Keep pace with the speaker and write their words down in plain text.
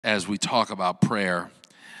as we talk about prayer.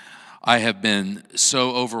 I have been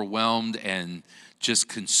so overwhelmed and just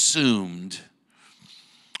consumed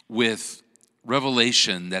with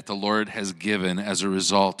revelation that the Lord has given as a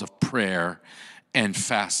result of prayer and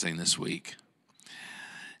fasting this week.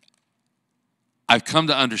 I've come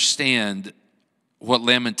to understand what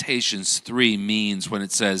Lamentations 3 means when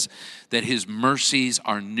it says that his mercies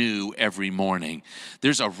are new every morning.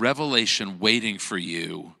 There's a revelation waiting for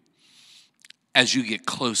you as you get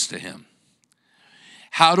close to him.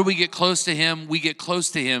 How do we get close to him? We get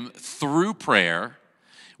close to him through prayer.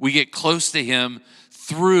 We get close to him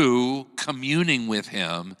through communing with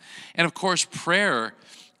him. And of course, prayer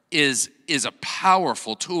is a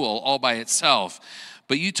powerful tool all by itself.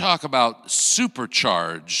 But you talk about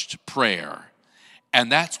supercharged prayer. And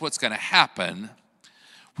that's what's going to happen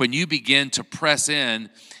when you begin to press in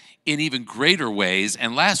even greater ways.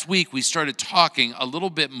 And last week we started talking a little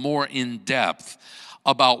bit more in depth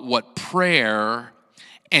about what prayer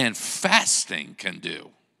and fasting can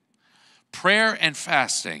do. Prayer and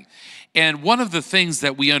fasting. And one of the things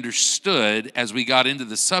that we understood as we got into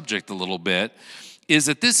the subject a little bit is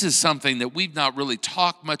that this is something that we've not really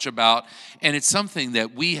talked much about, and it's something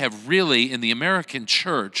that we have really, in the American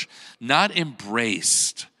church, not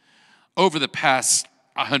embraced over the past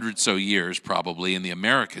 100 so years, probably, in the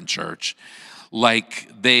American church, like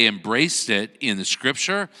they embraced it in the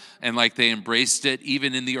scripture and like they embraced it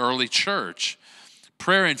even in the early church.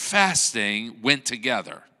 Prayer and fasting went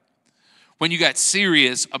together. When you got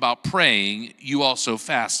serious about praying, you also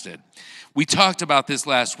fasted. We talked about this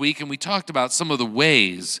last week, and we talked about some of the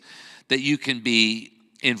ways that you can be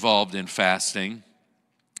involved in fasting.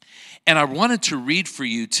 And I wanted to read for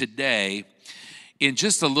you today in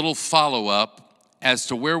just a little follow-up as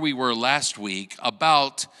to where we were last week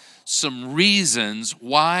about some reasons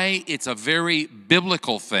why it's a very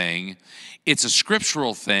biblical thing, it's a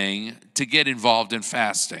scriptural thing to get involved in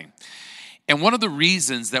fasting. And one of the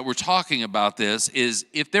reasons that we're talking about this is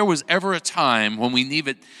if there was ever a time when we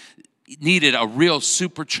needed a real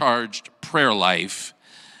supercharged prayer life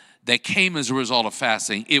that came as a result of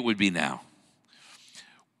fasting, it would be now.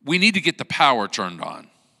 We need to get the power turned on.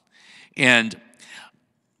 And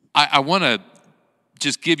I want to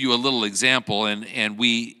just give you a little example, and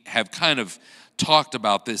we have kind of talked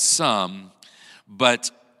about this some,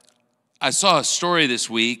 but I saw a story this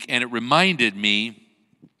week, and it reminded me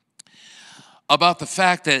about the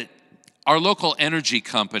fact that our local energy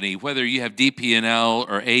company, whether you have DP&L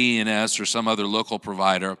or AE&S or some other local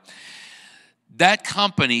provider, that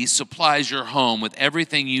company supplies your home with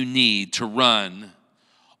everything you need to run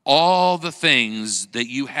all the things that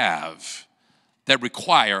you have that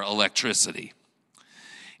require electricity.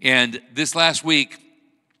 And this last week,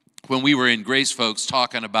 when we were in Grace Folks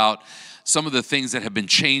talking about some of the things that have been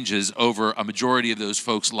changes over a majority of those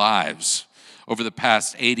folks' lives over the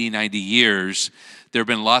past 80, 90 years, there have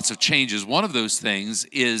been lots of changes. One of those things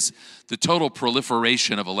is the total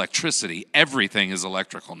proliferation of electricity. Everything is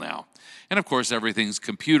electrical now. And of course, everything's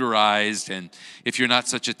computerized. And if you're not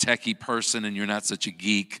such a techie person and you're not such a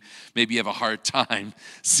geek, maybe you have a hard time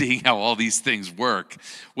seeing how all these things work.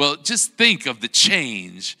 Well, just think of the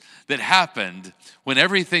change that happened when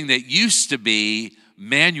everything that used to be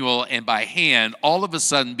manual and by hand all of a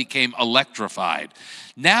sudden became electrified.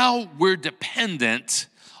 Now we're dependent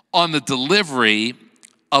on the delivery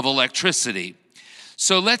of electricity.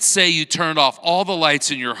 So let's say you turned off all the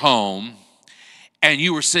lights in your home and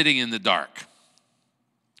you were sitting in the dark.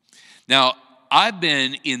 Now, I've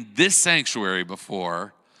been in this sanctuary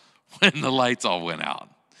before when the lights all went out.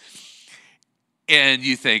 And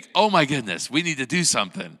you think, oh my goodness, we need to do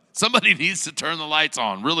something. Somebody needs to turn the lights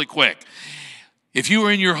on really quick. If you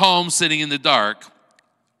were in your home sitting in the dark,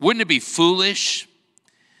 wouldn't it be foolish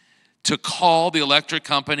to call the electric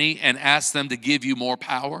company and ask them to give you more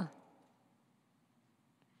power?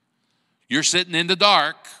 You're sitting in the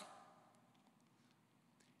dark,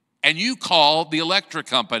 and you call the electric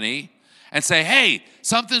company and say, hey,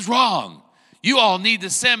 something's wrong. You all need to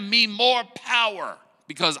send me more power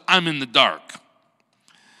because I'm in the dark.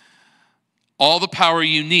 All the power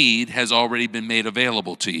you need has already been made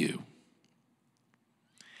available to you.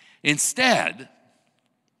 Instead,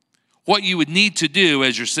 what you would need to do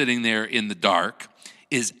as you're sitting there in the dark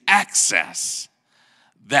is access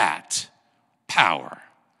that power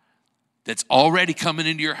that's already coming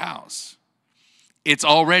into your house. It's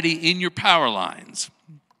already in your power lines.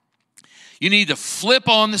 You need to flip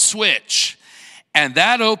on the switch, and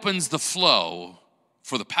that opens the flow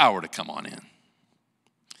for the power to come on in.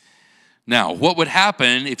 Now, what would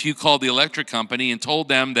happen if you called the electric company and told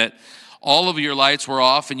them that all of your lights were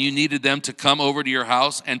off and you needed them to come over to your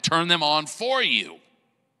house and turn them on for you?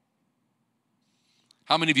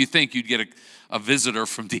 How many of you think you'd get a visitor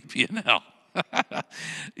from DP&L?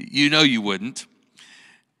 You know you wouldn't.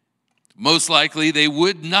 Most likely they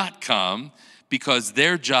would not come because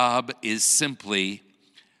their job is simply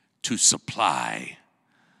to supply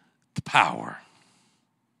the power.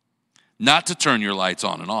 Not to turn your lights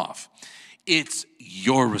on and off. It's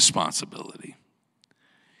your responsibility.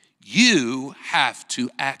 You have to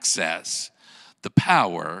access the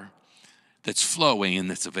power that's flowing and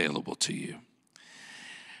that's available to you.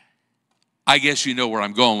 I guess you know where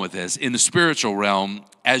I'm going with this. In the spiritual realm,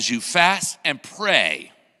 as you fast and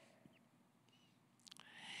pray,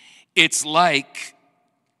 it's like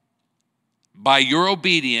by your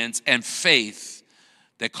obedience and faith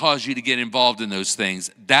that cause you to get involved in those things,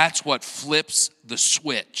 that's what flips the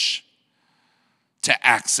switch to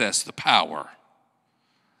access the power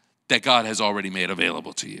that God has already made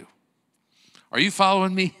available to you. Are you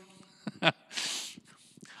following me?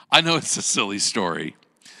 I know it's a silly story.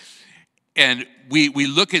 And we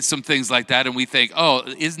look at some things like that and we think, oh,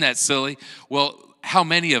 isn't that silly? Well, how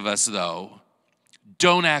many of us, though,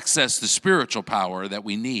 don't access the spiritual power that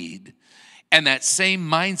we need? And that same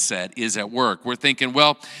mindset is at work. We're thinking,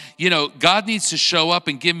 well, God needs to show up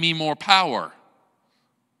and give me more power.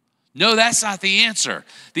 No, that's not the answer.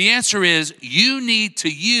 The answer is you need to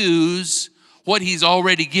use what he's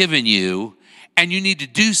already given you, and you need to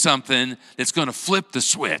do something that's going to flip the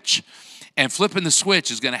switch. And flipping the switch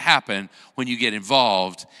is going to happen when you get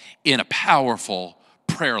involved in a powerful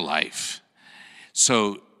prayer life.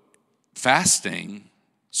 So fasting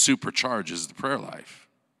supercharges the prayer life.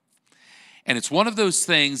 And it's one of those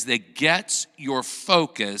things that gets your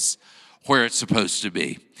focus where it's supposed to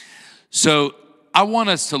be. So I want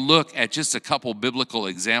us to look at just a couple biblical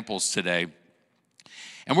examples today.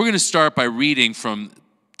 And we're going to start by reading from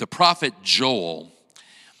the prophet Joel.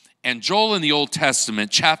 And Joel in the Old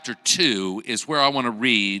Testament, chapter 2, is where I want to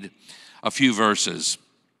read a few verses.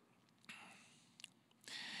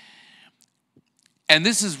 And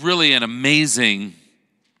this is really an amazing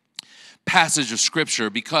passage of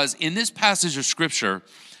Scripture, because in this passage of Scripture,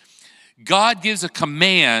 God gives a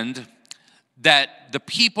command that the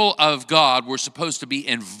people of God were supposed to be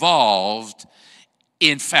involved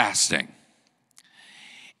in fasting.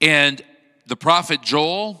 And the prophet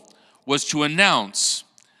Joel was to announce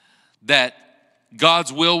that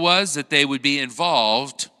God's will was that they would be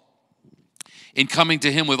involved in coming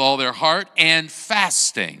to him with all their heart and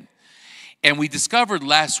fasting. And we discovered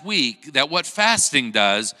last week that what fasting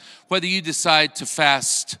does, whether you decide to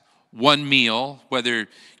fast one meal, whether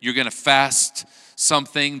you're going to fast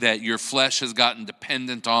something that your flesh has gotten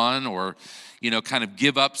dependent on, or, kind of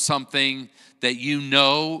give up something that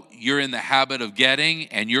you're in the habit of getting,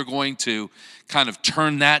 and you're going to kind of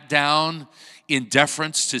turn that down in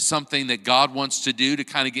deference to something that God wants to do to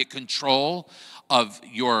kind of get control of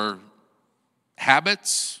your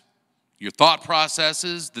habits, your thought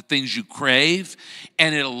processes, the things you crave,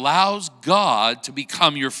 and it allows God to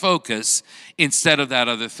become your focus instead of that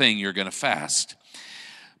other thing you're going to fast.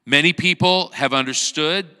 Many people have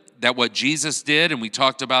understood that what Jesus did, and we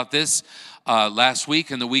talked about this last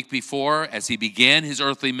week and the week before, as he began his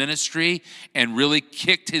earthly ministry and really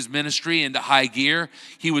kicked his ministry into high gear,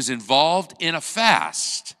 he was involved in a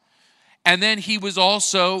fast. And then he was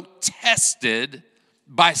also tested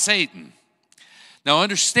by Satan. Now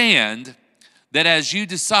understand that as you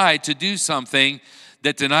decide to do something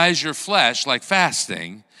that denies your flesh, like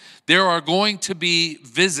fasting, there are going to be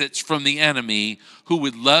visits from the enemy who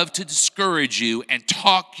would love to discourage you and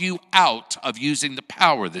talk you out of using the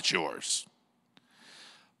power that's yours.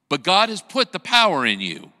 But God has put the power in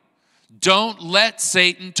you. Don't let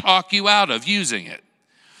Satan talk you out of using it.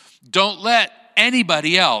 Don't let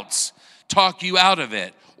anybody else talk you out of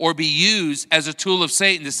it or be used as a tool of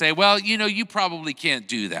Satan to say, well, you probably can't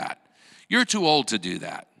do that. You're too old to do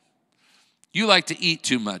that. You like to eat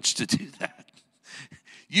too much to do that.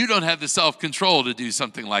 You don't have the self-control to do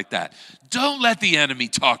something like that. Don't let the enemy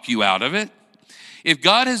talk you out of it. If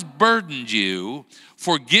God has burdened you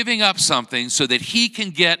for giving up something so that he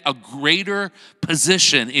can get a greater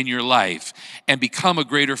position in your life and become a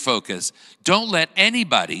greater focus, don't let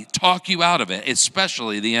anybody talk you out of it,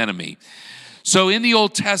 especially the enemy. So in the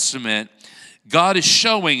Old Testament, God is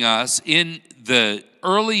showing us in the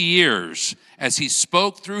early years, as he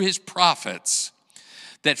spoke through his prophets,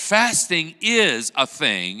 that fasting is a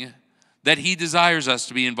thing that he desires us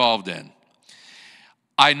to be involved in.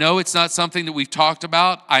 I know it's not something that we've talked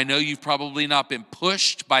about. I know you've probably not been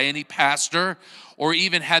pushed by any pastor or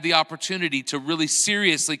even had the opportunity to really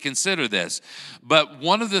seriously consider this. But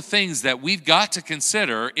one of the things that we've got to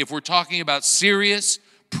consider if we're talking about serious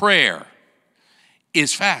prayer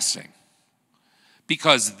is fasting.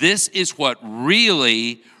 because this is what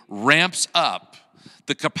really ramps up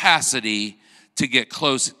the capacity to get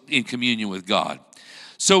close in communion with God.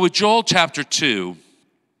 So with Joel chapter 2,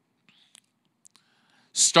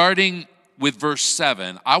 starting with verse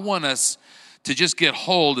 7, I want us to just get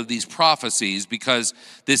hold of these prophecies because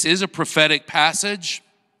this is a prophetic passage.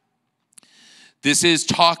 This is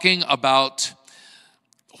talking about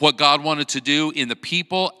what God wanted to do in the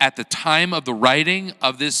people at the time of the writing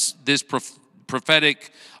of this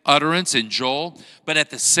prophetic utterance in Joel. But at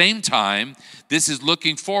the same time, this is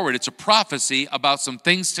looking forward. It's a prophecy about some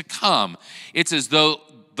things to come. It's as though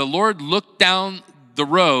the Lord looked down the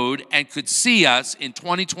road and could see us in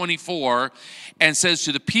 2024 and says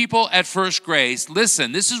to the people at First Grace,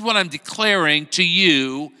 listen, this is what I'm declaring to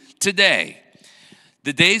you today.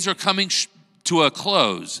 The days are coming to a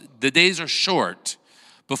close. The days are short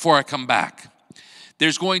before I come back.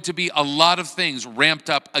 There's going to be a lot of things ramped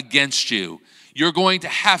up against you. You're going to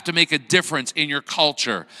have to make a difference in your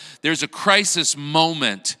culture. There's a crisis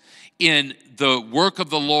moment in the work of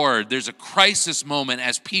the Lord. There's a crisis moment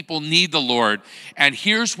as people need the Lord. And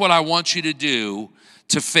here's what I want you to do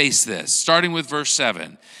to face this. Starting with verse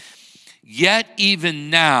 7. Yet even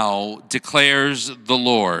now, declares the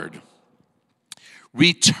Lord,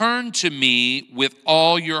 return to me with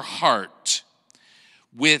all your heart,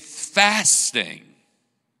 with fasting,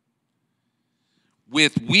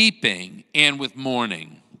 with weeping, and with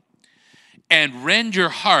mourning, and rend your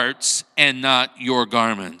hearts and not your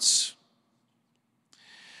garments.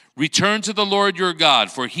 Return to the Lord your God,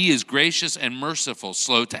 for he is gracious and merciful,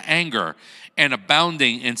 slow to anger, and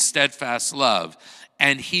abounding in steadfast love,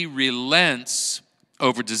 and he relents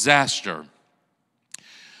over disaster.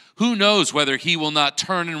 Who knows whether he will not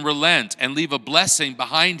turn and relent and leave a blessing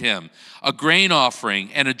behind him, a grain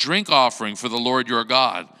offering and a drink offering for the Lord your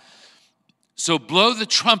God. So blow the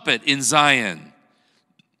trumpet in Zion.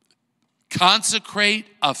 Consecrate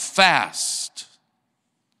a fast.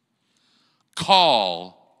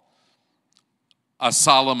 Call a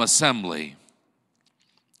solemn assembly.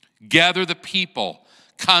 Gather the people.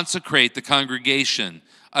 Consecrate the congregation.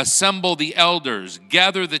 Assemble the elders.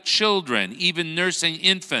 Gather the children, even nursing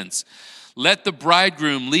infants. Let the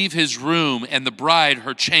bridegroom leave his room and the bride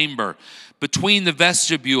her chamber. Between the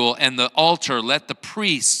vestibule and the altar, let the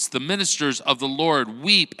priests, the ministers of the Lord,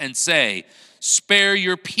 weep and say, spare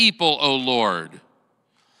your people, O Lord,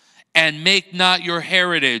 and make not your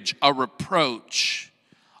heritage a reproach,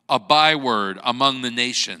 a byword among the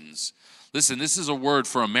nations. Listen, this is a word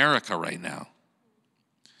for America right now.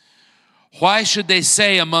 Why should they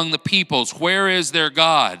say among the peoples, where is their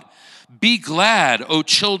God? Be glad, O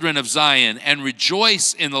children of Zion, and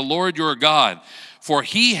rejoice in the Lord your God, for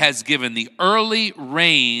he has given the early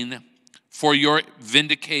rain for your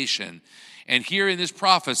vindication. And here in this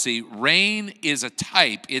prophecy, rain is a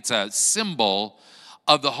type, it's a symbol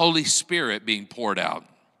of the Holy Spirit being poured out.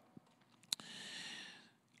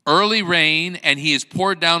 Early rain, and he has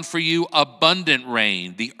poured down for you abundant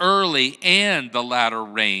rain, the early and the latter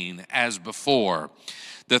rain as before.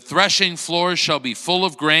 The threshing floors shall be full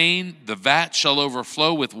of grain, the vat shall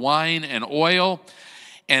overflow with wine and oil,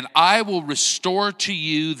 and I will restore to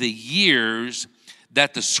you the years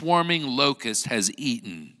that the swarming locust has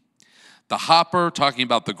eaten. The hopper, talking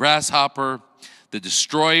about the grasshopper, the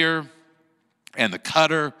destroyer, and the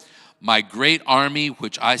cutter, my great army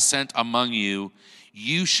which I sent among you,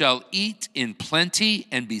 you shall eat in plenty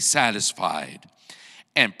and be satisfied,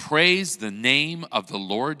 and praise the name of the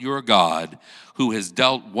Lord your God, who has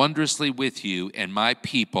dealt wondrously with you, and my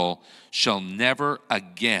people shall never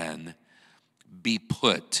again be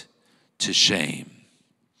put to shame.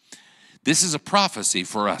 This is a prophecy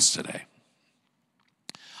for us today.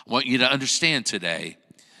 I want you to understand today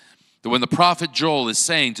that when the prophet Joel is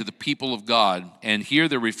saying to the people of God, and here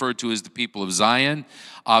they're referred to as the people of Zion,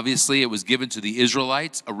 obviously it was given to the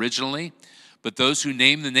Israelites originally, but those who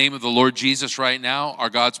name the name of the Lord Jesus right now are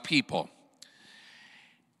God's people.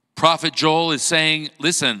 Prophet Joel is saying,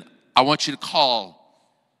 listen, I want you to call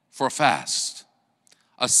for a fast,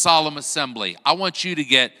 a solemn assembly. I want you to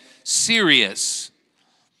get serious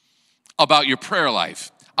about your prayer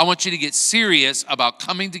life. I want you to get serious about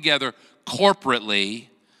coming together corporately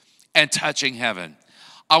and touching heaven.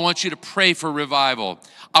 I want you to pray for revival.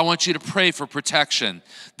 I want you to pray for protection.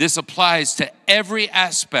 This applies to every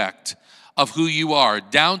aspect of who you are,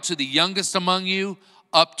 down to the youngest among you,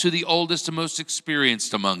 up to the oldest and most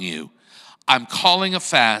experienced among you. I'm calling a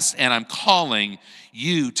fast, and I'm calling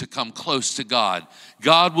you to come close to God.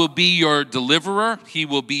 God will be your deliverer. He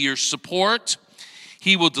will be your support.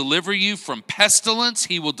 He will deliver you from pestilence.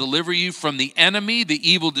 He will deliver you from the enemy, the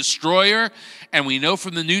evil destroyer, And we know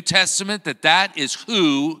from the New Testament that that is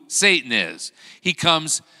who Satan is. He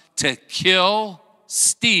comes to kill,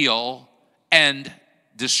 steal, and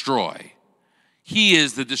destroy. He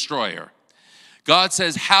is the destroyer. God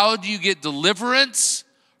says, how do you get deliverance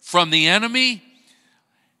from the enemy?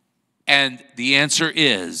 And the answer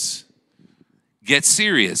is, get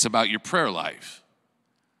serious about your prayer life.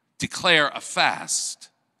 Declare a fast.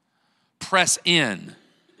 Press in.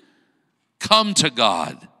 Come to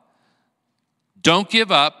God. Don't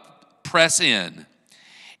give up. Press in.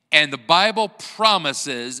 And the Bible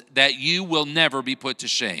promises that you will never be put to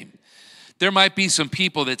shame. There might be some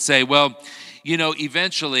people that say, well, you know,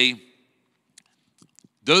 eventually,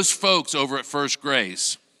 those folks over at First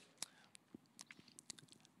Grace,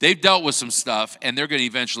 they've dealt with some stuff and they're going to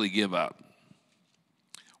eventually give up.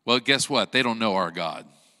 Well, guess what? They don't know our God.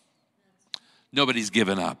 Nobody's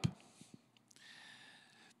given up.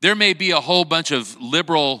 There may be a whole bunch of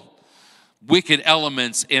liberal, wicked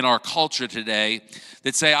elements in our culture today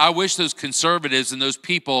that say, I wish those conservatives and those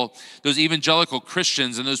people, those evangelical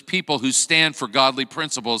Christians and those people who stand for godly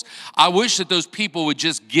principles, I wish that those people would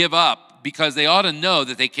just give up because they ought to know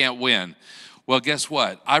that they can't win. Well, guess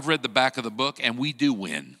what? I've read the back of the book and we do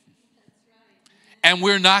win. And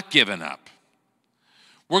we're not giving up.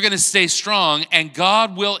 We're going to stay strong and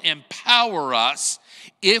God will empower us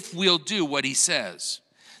if we'll do what he says.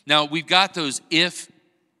 Now, we've got those if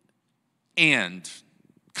and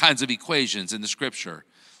kinds of equations in the scripture.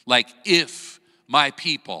 Like, if my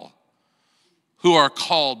people who are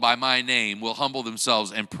called by my name will humble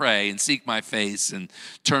themselves and pray and seek my face and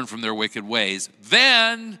turn from their wicked ways,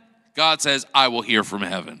 then God says, I will hear from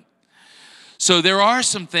heaven. So there are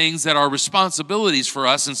some things that are responsibilities for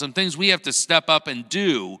us and some things we have to step up and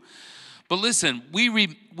do. But listen, we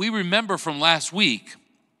remember from last week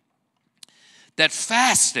that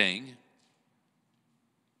fasting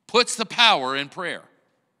puts the power in prayer.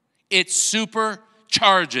 It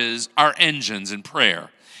supercharges our engines in prayer,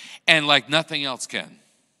 and like nothing else can.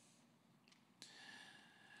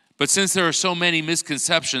 But since there are so many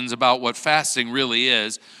misconceptions about what fasting really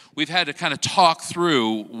is, we've had to kind of talk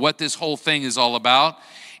through what this whole thing is all about.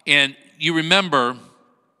 And you remember,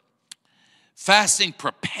 fasting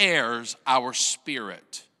prepares our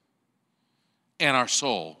spirit and our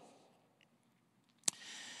soul.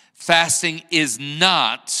 Fasting is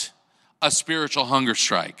not a spiritual hunger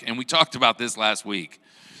strike. And we talked about this last week.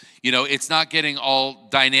 You know, it's not getting all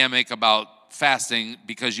dynamic about fasting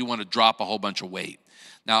because you want to drop a whole bunch of weight.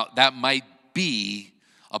 Now, that might be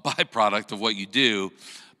a byproduct of what you do,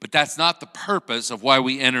 but that's not the purpose of why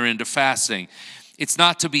we enter into fasting. It's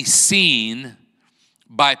not to be seen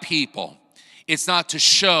by people. It's not to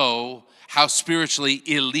show how spiritually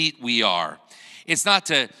elite we are. It's not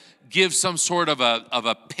to give some sort of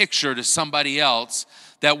a picture to somebody else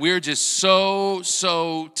that we're just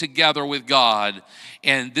so together with God,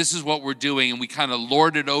 and this is what we're doing, and we kind of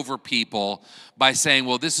lord it over people by saying,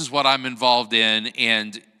 well, this is what I'm involved in,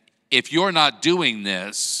 and if you're not doing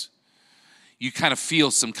this, you kind of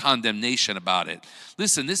feel some condemnation about it.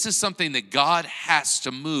 Listen, this is something that God has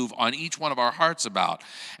to move on each one of our hearts about.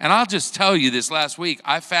 And I'll just tell you, this last week,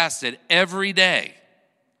 I fasted every day.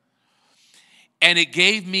 And it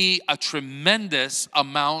gave me a tremendous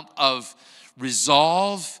amount of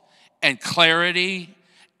resolve and clarity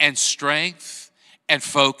and strength and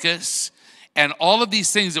focus and all of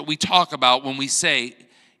these things that we talk about when we say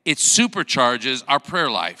it supercharges our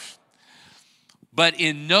prayer life. But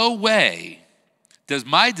in no way does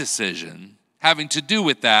my decision having to do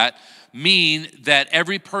with that mean that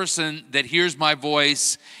every person that hears my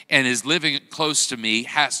voice and is living close to me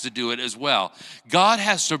has to do it as well. God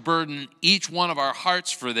has to burden each one of our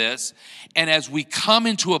hearts for this. And as we come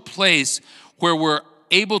into a place where we're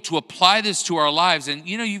able to apply this to our lives, and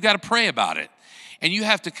you know, you've got to pray about it. And you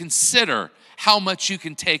have to consider how much you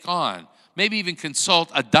can take on. Maybe even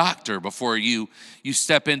consult a doctor before you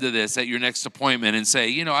step into this at your next appointment and say,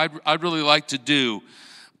 you know, I'd really like to do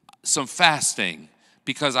some fasting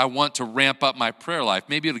because I want to ramp up my prayer life.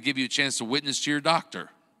 Maybe it'll give you a chance to witness to your doctor.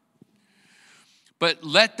 But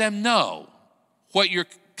let them know what you're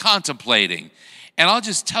contemplating. And I'll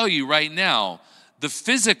just tell you right now, the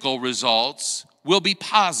physical results will be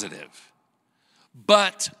positive,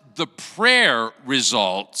 but the prayer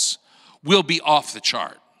results will be off the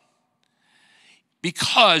chart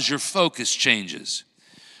because your focus changes.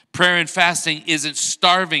 Prayer and fasting isn't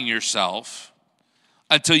starving yourself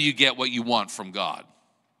until you get what you want from God.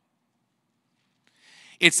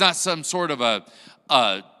 It's not some sort of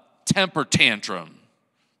a temper tantrum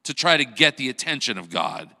to try to get the attention of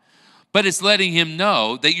God, but it's letting him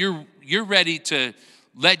know that you're ready to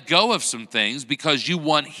let go of some things because you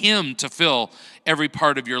want him to fill every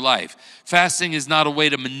part of your life. Fasting is not a way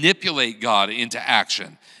to manipulate God into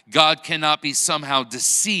action. God cannot be somehow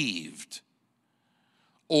deceived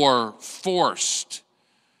or forced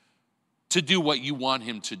to do what you want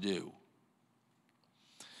him to do.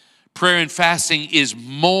 Prayer and fasting is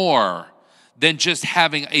more than just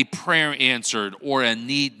having a prayer answered or a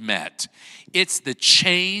need met. It's the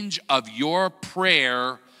change of your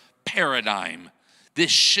prayer paradigm.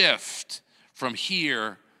 This shift from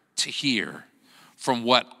here to here, from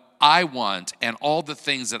what I want and all the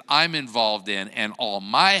things that I'm involved in and all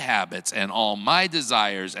my habits and all my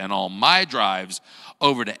desires and all my drives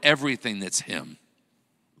over to everything that's him.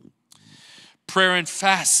 Prayer and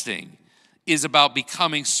fasting is about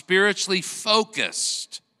becoming spiritually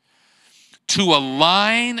focused to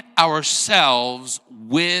align ourselves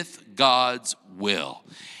with God's will.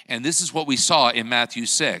 And this is what we saw in Matthew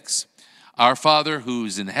 6. Our Father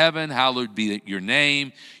who's in heaven, hallowed be your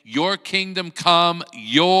name. Your kingdom come,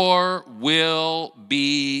 your will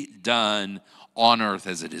be done on earth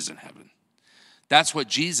as it is in heaven. That's what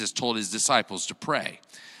Jesus told his disciples to pray.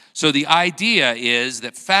 So the idea is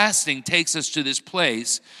that fasting takes us to this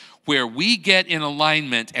place where we get in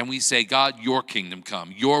alignment and we say, God, your kingdom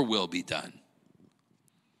come, your will be done.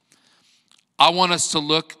 I want us to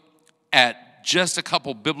look at just a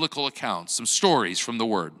couple biblical accounts, some stories from the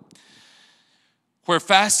Word, where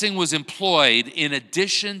fasting was employed in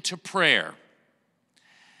addition to prayer.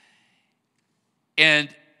 And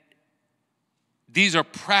these are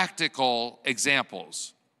practical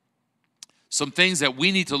examples. Some things that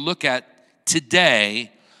we need to look at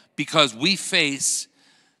today because we face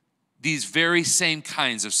these very same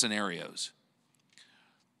kinds of scenarios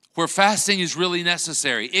where fasting is really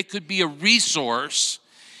necessary. It could be a resource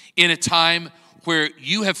in a time where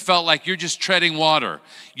you have felt like you're just treading water.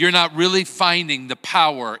 You're not really finding the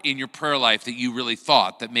power in your prayer life that you really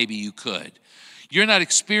thought that maybe you could. You're not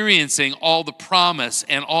experiencing all the promise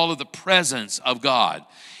and all of the presence of God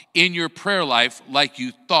in your prayer life like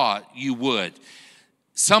you thought you would.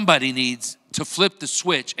 Somebody needs to flip the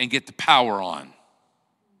switch and get the power on.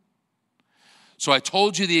 So I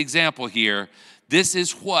told you the example here. This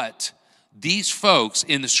is what these folks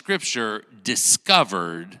in the scripture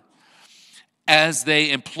discovered as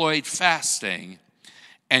they employed fasting,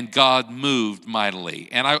 and God moved mightily.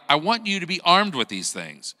 And I want you to be armed with these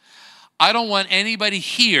things. I don't want anybody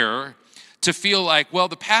here to feel like, well,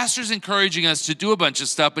 the pastor's encouraging us to do a bunch of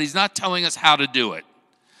stuff, but he's not telling us how to do it.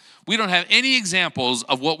 We don't have any examples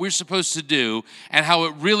of what we're supposed to do and how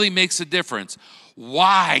it really makes a difference.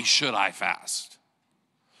 Why should I fast?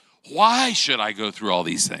 Why should I go through all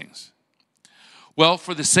these things? Well,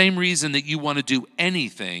 for the same reason that you want to do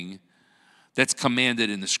anything that's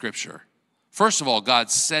commanded in the scripture. First of all,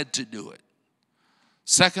 God said to do it.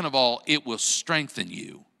 Second of all, it will strengthen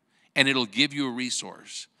you and it'll give you a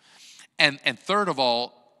resource. And third of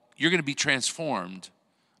all, you're going to be transformed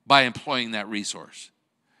by employing that resource.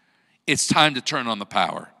 It's time to turn on the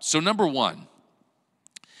power. So number one,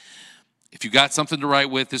 if you got something to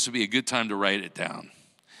write with, this would be a good time to write it down.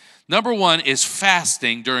 Number one is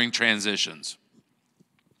fasting during transitions.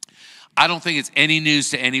 I don't think it's any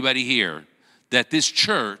news to anybody here that this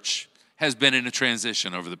church has been in a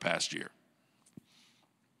transition over the past year.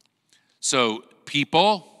 So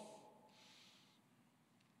people's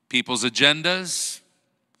agendas,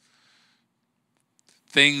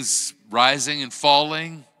 things rising and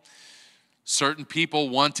falling, certain people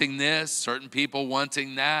wanting this, certain people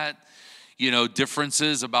wanting that,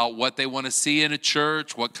 differences about what they want to see in a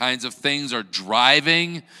church, what kinds of things are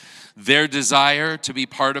driving their desire to be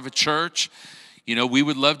part of a church. We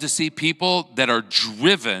would love to see people that are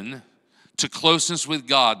driven to closeness with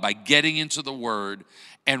God by getting into the Word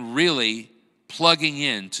and really plugging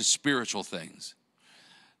into spiritual things.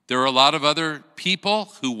 There are a lot of other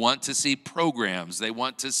people who want to see programs. They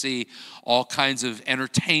want to see all kinds of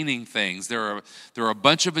entertaining things. There are a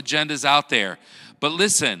bunch of agendas out there. But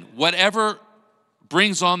listen, whatever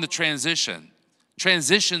brings on the transitions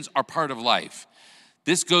are part of life.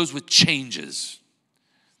 This goes with changes.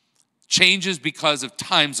 Changes because of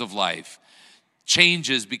times of life.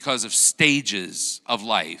 Changes because of stages of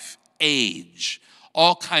life, age,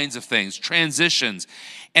 all kinds of things, transitions.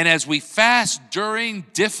 And as we fast during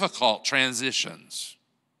difficult transitions,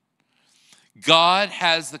 God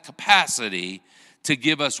has the capacity to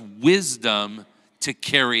give us wisdom to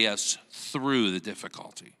carry us through the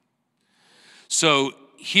difficulty. So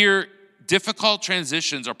here, difficult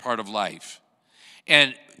transitions are part of life.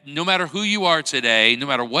 And no matter who you are today, no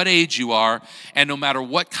matter what age you are, and no matter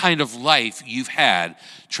what kind of life you've had,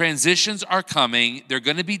 transitions are coming. They're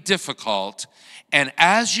going to be difficult. And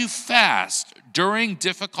as you fast during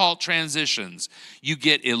difficult transitions, you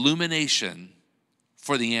get illumination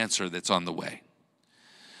for the answer that's on the way.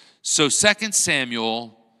 So 2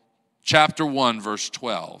 Samuel chapter 1, verse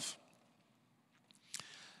 12.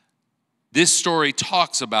 This story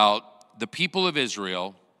talks about the people of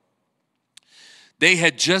Israel. They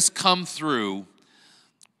had just come through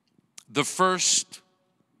the first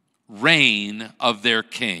reign of their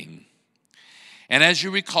king. And as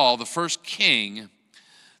you recall, the first king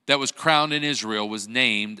that was crowned in Israel was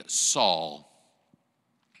named Saul.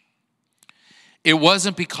 It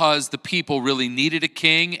wasn't because the people really needed a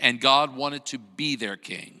king and God wanted to be their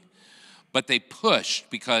king, but they pushed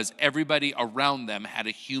because everybody around them had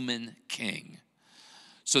a human king.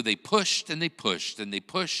 So they pushed and they pushed and they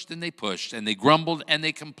pushed and they pushed and they grumbled and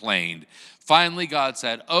they complained. Finally, God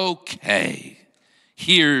said, okay,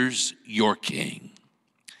 here's your king.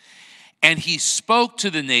 And he spoke to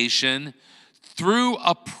the nation through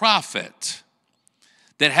a prophet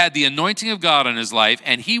that had the anointing of God on his life,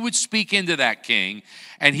 and he would speak into that king,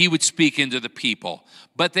 and he would speak into the people.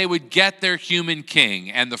 But they would get their human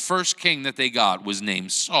king, and the first king that they got was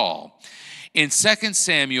named Saul. In 2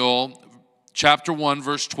 Samuel chapter 1,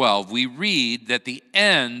 verse 12, we read that the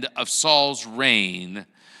end of Saul's reign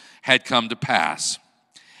had come to pass.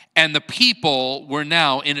 And the people were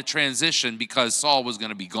now in a transition because Saul was going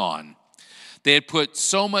to be gone. They had put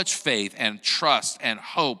so much faith and trust and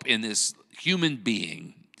hope in this human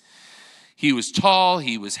being. He was tall,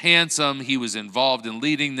 he was handsome, he was involved in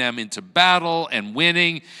leading them into battle and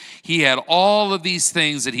winning. He had all of these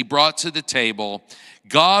things that he brought to the table.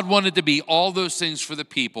 God wanted to be all those things for the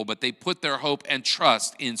people, but they put their hope and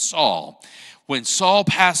trust in Saul. When Saul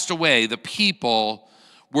passed away, the people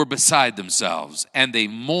were beside themselves, and they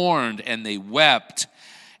mourned and they wept.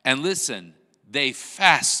 And listen, they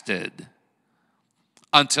fasted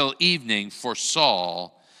until evening for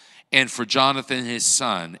Saul and for Jonathan his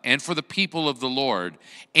son, and for the people of the Lord,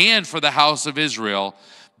 and for the house of Israel,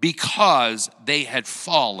 because they had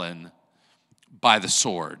fallen by the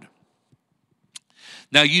sword.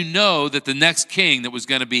 Now you know that the next king that was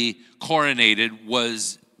going to be coronated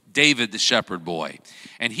was David the shepherd boy,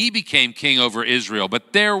 and he became king over Israel.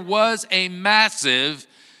 But there was a massive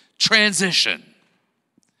transition,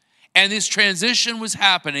 and this transition was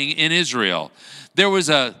happening in Israel. There was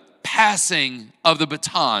a passing of the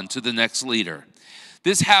baton to the next leader.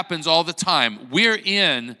 This happens all the time. We're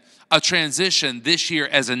in a transition this year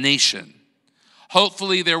as a nation.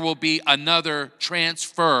 Hopefully there will be another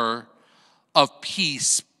transfer of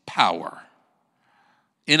peace power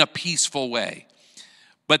in a peaceful way.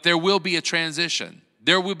 But there will be a transition.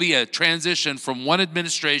 There will be a transition from one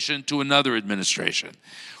administration to another administration.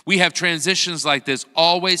 We have transitions like this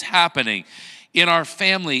always happening. In our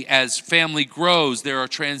family, as family grows, there are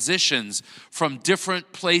transitions from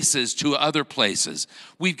different places to other places.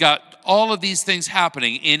 We've got all of these things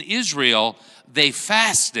happening. In Israel, they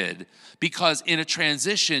fasted because in a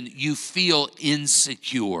transition, you feel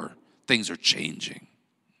insecure. Things are changing.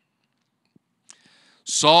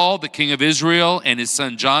 Saul, the king of Israel, and his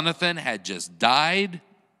son Jonathan had just died.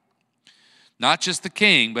 Not just the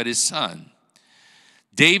king, but his son.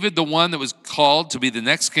 David, the one that was called to be the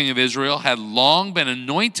next king of Israel, had long been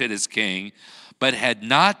anointed as king, but had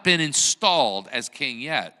not been installed as king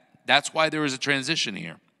yet. That's why there was a transition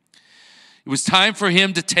here. It was time for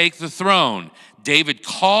him to take the throne. David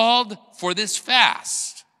called for this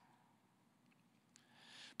fast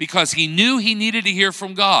because he knew he needed to hear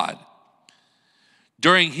from God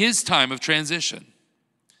during his time of transition.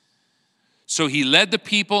 So he led the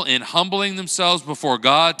people in humbling themselves before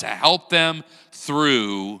God to help them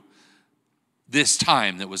through this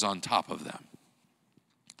time that was on top of them.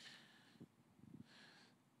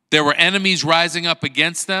 There were enemies rising up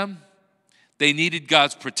against them. They needed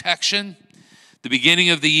God's protection. The beginning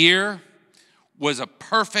of the year was a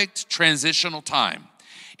perfect transitional time.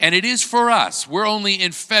 And it is for us. We're only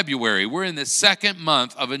in February. We're in the second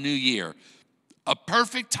month of a new year. A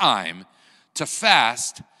perfect time to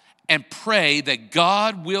fast and pray that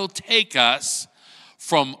God will take us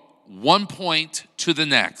from one point to the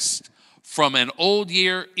next, from an old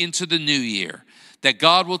year into the new year, that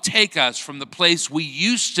God will take us from the place we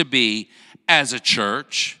used to be as a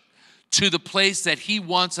church to the place that he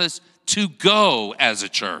wants us to go as a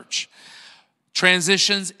church.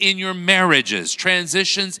 Transitions in your marriages,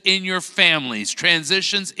 transitions in your families,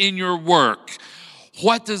 transitions in your work.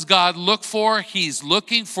 What does God look for? He's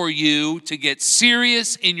looking for you to get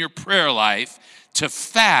serious in your prayer life, to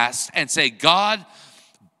fast and say, God,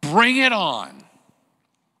 Bring it on.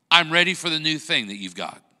 I'm ready for the new thing that you've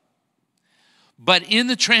got. But in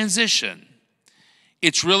the transition,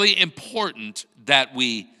 it's really important that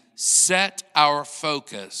we set our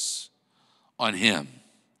focus on him,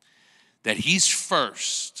 that he's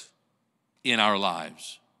first in our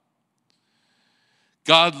lives.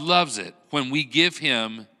 God loves it when we give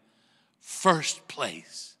him first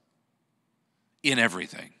place in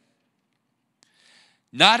everything.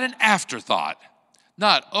 Not an afterthought.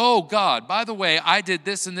 Not, oh God, by the way, I did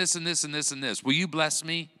this and this and this and this and this. Will you bless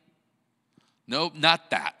me? Nope, not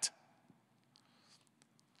that.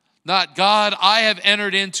 Not, God, I have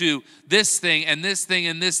entered into this thing and this thing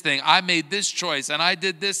and this thing. I made this choice and I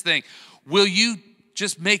did this thing. Will you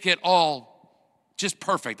just make it all just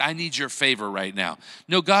perfect? I need your favor right now.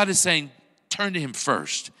 No, God is saying, turn to him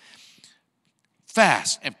first.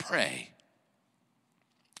 Fast and pray.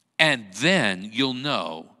 And then you'll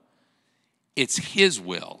know it's his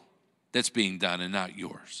will that's being done and not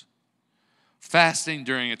yours. Fasting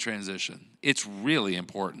during a transition. It's really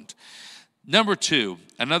important. Number 2,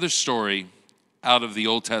 another story out of the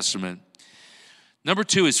Old Testament. Number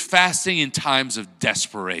 2 is fasting in times of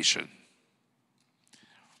desperation.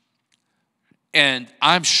 And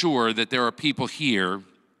I'm sure that there are people here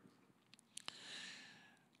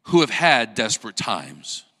who have had desperate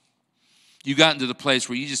times. You've gotten to the place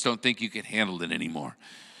where you just don't think you can handle it anymore.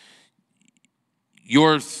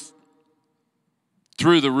 You're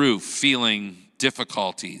through the roof feeling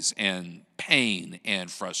difficulties and pain and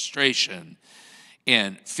frustration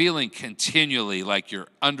and feeling continually like you're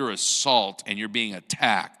under assault and you're being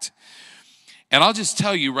attacked. And I'll just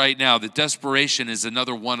tell you right now that desperation is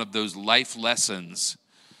another one of those life lessons,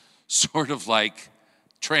 sort of like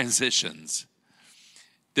transitions.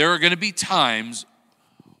 There are going to be times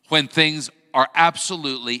when things are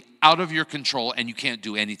absolutely out of your control and you can't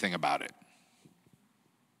do anything about it.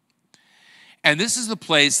 And this is the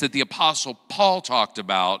place that the Apostle Paul talked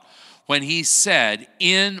about when he said,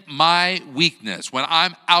 in my weakness, when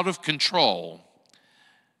I'm out of control,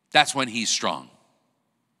 that's when he's strong.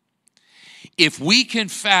 If we can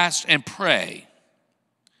fast and pray,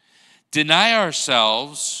 deny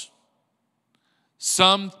ourselves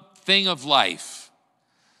something of life,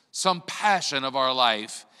 some passion of our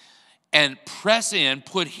life, and press in,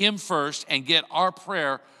 put him first, and get our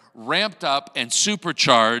prayer ramped up and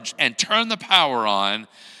supercharged and turn the power on,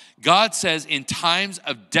 God says in times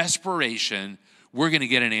of desperation, we're going to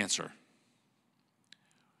get an answer.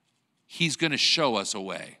 He's going to show us a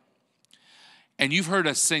way. And you've heard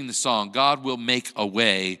us sing the song, God will make a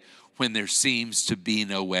way when there seems to be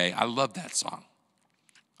no way. I love that song.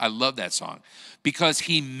 I love that song because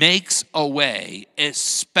he makes a way,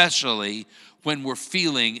 especially when we're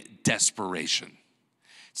feeling desperation.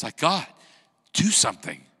 It's like, God, do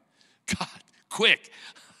something. God, quick.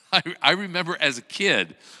 I remember as a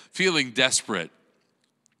kid feeling desperate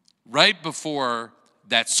right before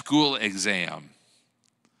that school exam,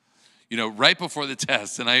 right before the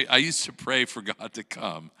test. And I used to pray for God to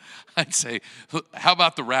come. I'd say, how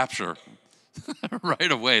about the rapture?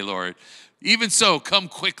 Right away, Lord. Even so, come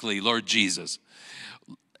quickly, Lord Jesus.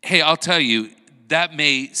 Hey, I'll tell you, that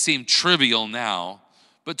may seem trivial now,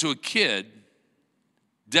 but to a kid,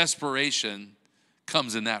 desperation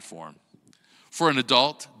comes in that form. For an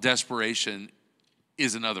adult, desperation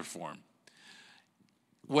is another form.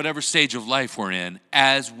 Whatever stage of life we're in,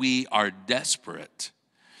 as we are desperate,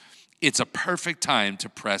 it's a perfect time to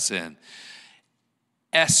press in.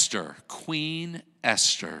 Esther, Queen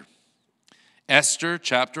Esther. Esther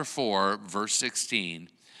chapter 4, verse 16,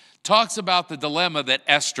 talks about the dilemma that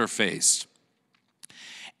Esther faced.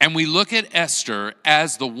 And we look at Esther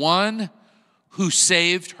as the one who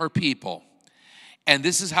saved her people. And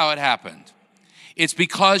this is how it happened. It's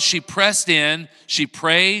because she pressed in, she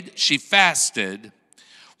prayed, she fasted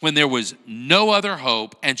when there was no other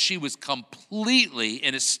hope, and she was completely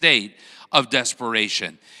in a state of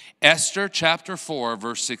desperation. Esther chapter 4,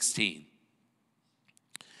 verse 16.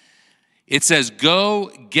 It says,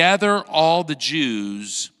 go gather all the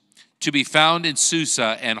Jews to be found in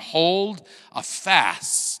Susa and hold a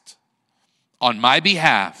fast on my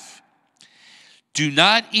behalf. Do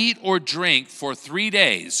not eat or drink for 3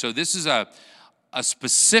 days. So this is a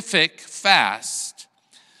specific fast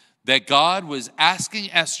that God was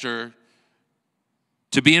asking Esther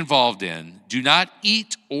to be involved in. Do not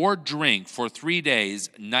eat or drink for 3 days,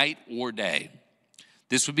 night or day.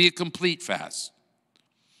 This would be a complete fast.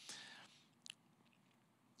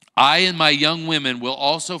 I and my young women will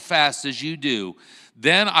also fast as you do.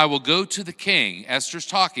 Then I will go to the king. Esther's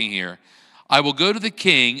talking here. I will go to the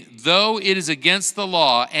king, though it is against the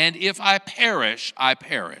law, and if I perish, I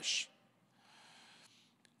perish.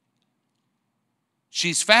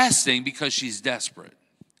 She's fasting because she's desperate.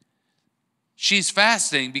 She's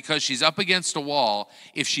fasting because she's up against a wall.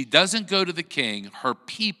 If she doesn't go to the king, her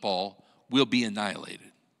people will be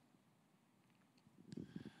annihilated.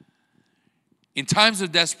 In times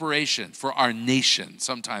of desperation for our nation,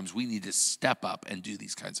 sometimes we need to step up and do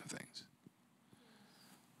these kinds of things.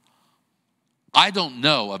 I don't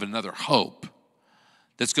know of another hope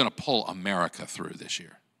that's going to pull America through this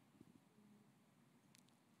year.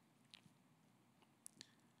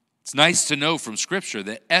 It's nice to know from Scripture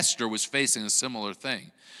that Esther was facing a similar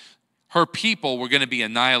thing. Her people were going to be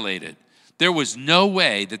annihilated. There was no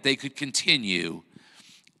way that they could continue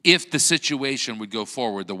if the situation would go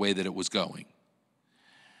forward the way that it was going.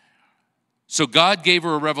 So God gave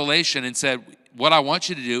her a revelation and said, what I want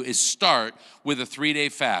you to do is start with a 3-day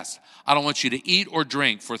fast. I don't want you to eat or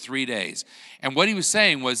drink for 3 days. And what he was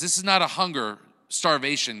saying was, this is not a hunger,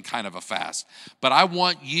 starvation kind of a fast, but I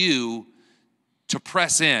want you to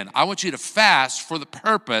press in. I want you to fast for the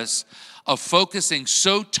purpose of focusing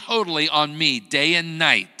so totally on me day and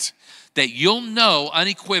night that you'll know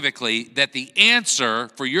unequivocally that the answer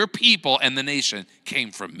for your people and the nation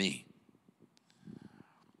came from me.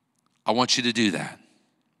 I want you to do that.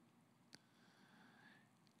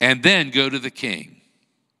 And then go to the king.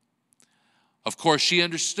 Of course, she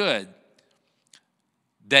understood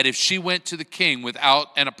that if she went to the king without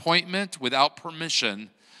an appointment, without permission,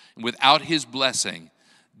 without his blessing,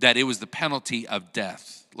 that it was the penalty of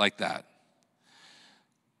death like that.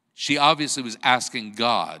 She obviously was asking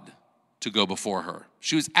God to go before her.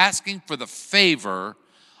 She was asking for the favor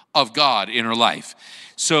of God in her life.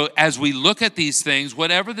 So as we look at these things,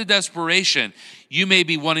 whatever the desperation, you may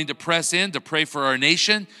be wanting to press in to pray for our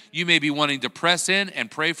nation. You may be wanting to press in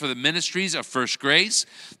and pray for the ministries of First Grace.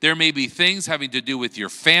 There may be things having to do with your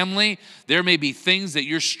family. There may be things that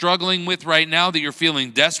you're struggling with right now that you're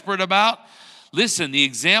feeling desperate about. Listen, the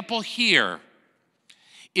example here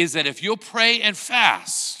is that if you'll pray and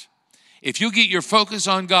fast, if you'll get your focus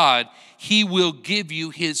on God, he will give you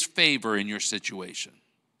his favor in your situation.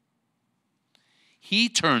 He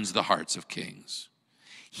turns the hearts of kings.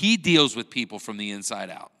 He deals with people from the inside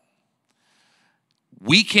out.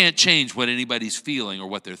 We can't change what anybody's feeling or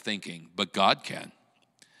what they're thinking, but God can.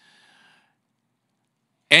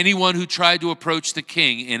 Anyone who tried to approach the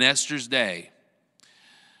king in Esther's day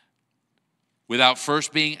without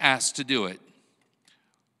first being asked to do it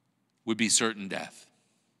would be certain death.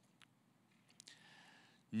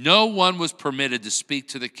 No one was permitted to speak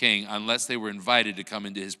to the king unless they were invited to come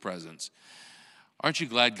into his presence. Aren't you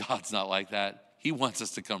glad God's not like that? He wants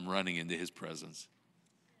us to come running into his presence.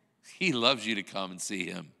 He loves you to come and see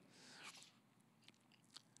him.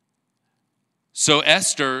 So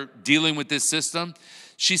Esther, dealing with this system,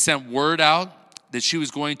 she sent word out that she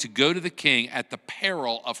was going to go to the king at the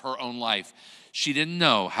peril of her own life. She didn't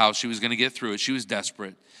know how she was going to get through it. She was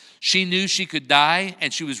desperate. She knew she could die,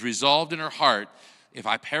 and she was resolved in her heart, if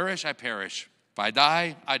I perish, I perish. If I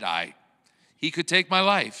die, I die. He could take my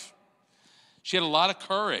life. She had a lot of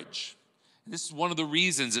courage. This is one of the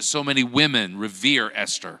reasons that so many women revere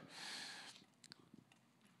Esther.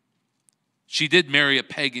 She did marry a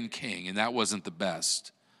pagan king, and that wasn't the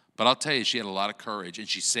best. But I'll tell you, she had a lot of courage, and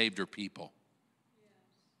she saved her people.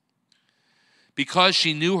 Because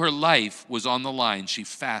she knew her life was on the line, she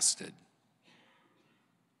fasted.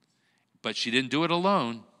 But she didn't do it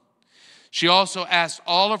alone. She also asked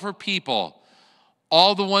all of her people,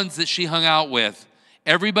 all the ones that she hung out with,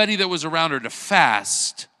 everybody that was around her, to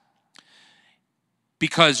fast,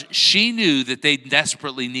 because she knew that they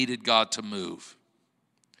desperately needed God to move.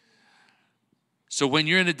 So when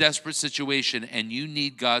you're in a desperate situation and you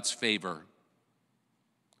need God's favor,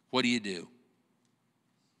 what do?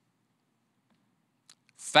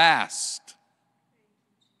 Fast.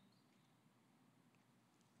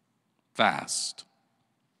 Fast.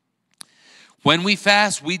 When we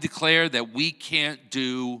fast, we declare that we can't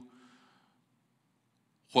do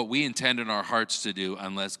what we intend in our hearts to do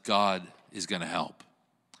unless God is going to help.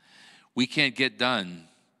 We can't get done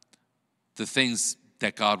the things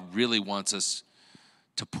that God really wants us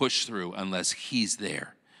to push through unless he's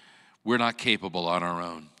there. We're not capable on our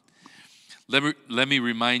own. Let me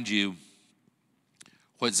remind you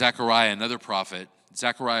what Zechariah, another prophet,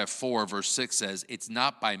 Zechariah 4 verse 6 says, it's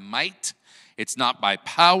not by might, it's not by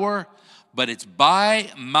power, but it's by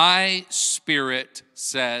my spirit,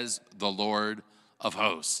 says the Lord of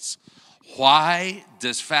hosts. Why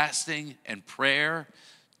does fasting and prayer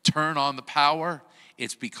turn on the power?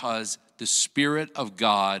 It's because the Spirit of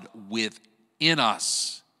God within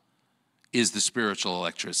us is the spiritual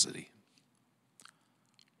electricity.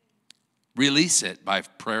 Release it by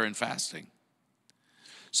prayer and fasting.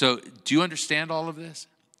 So do you understand all of this?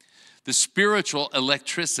 The spiritual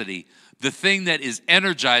electricity, the thing that is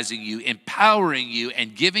energizing you, empowering you,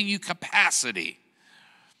 and giving you capacity.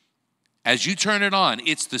 As you turn it on,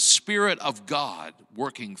 it's the Spirit of God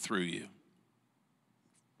working through you.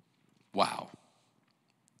 Wow.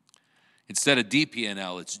 Instead of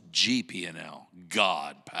DPNL, it's GPNL,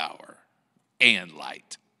 God power and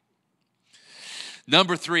light.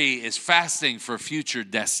 Number 3 is fasting for future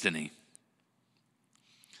destiny.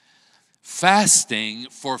 Fasting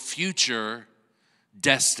for future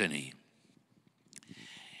destiny.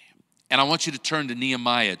 And I want you to turn to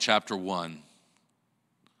Nehemiah chapter 1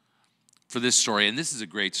 for this story. And this is a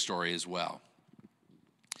great story as well.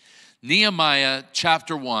 Nehemiah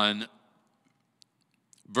chapter 1,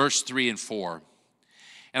 verse 3 and 4.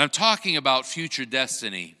 And I'm talking about future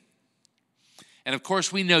destiny. And of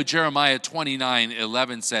course, we know Jeremiah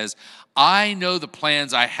 29:11 says, I know the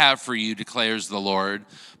plans I have for you, declares the Lord.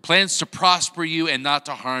 Plans to prosper you and not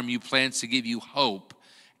to harm you. Plans to give you hope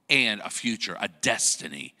and a future, a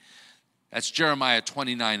destiny. That's Jeremiah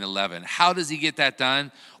 29:11. How does he get that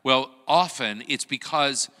done? Well, often it's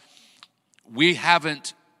because we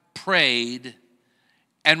haven't prayed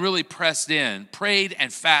and really pressed in, prayed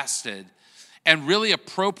and fasted, and really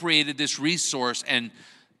appropriated this resource and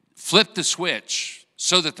flipped the switch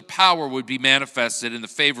so that the power would be manifested and the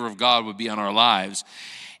favor of God would be on our lives.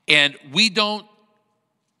 And we don't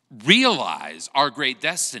realize our great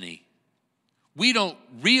destiny. We don't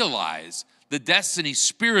realize the destiny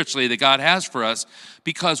spiritually that God has for us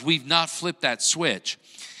because we've not flipped that switch.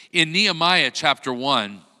 In Nehemiah chapter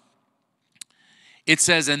 1, it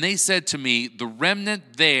says, and they said to me, the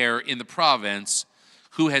remnant there in the province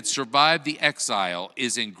who had survived the exile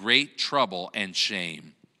is in great trouble and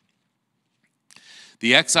shame.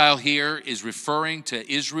 The exile here is referring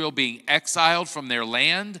to Israel being exiled from their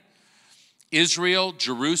land. Israel,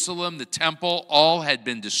 Jerusalem, the temple, all had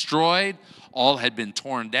been destroyed. All had been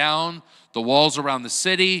torn down. The walls around the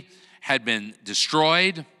city had been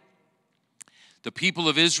destroyed. The people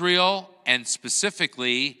of Israel, and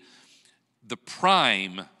specifically the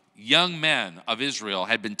prime young men of Israel,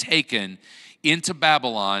 had been taken into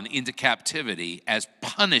Babylon, into captivity as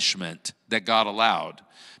punishment that God allowed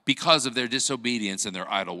because of their disobedience and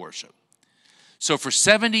their idol worship. So for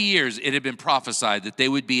 70 years, it had been prophesied that they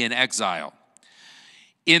would be in exile.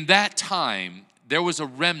 In that time, there was a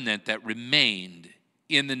remnant that remained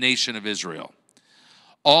in the nation of Israel.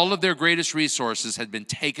 All of their greatest resources had been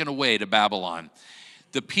taken away to Babylon.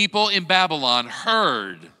 The people in Babylon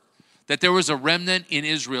heard that there was a remnant in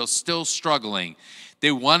Israel still struggling.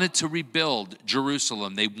 They wanted to rebuild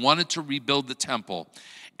Jerusalem. They wanted to rebuild the temple.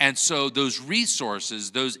 And so those resources,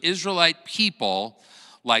 those Israelite people,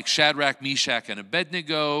 like Shadrach, Meshach, and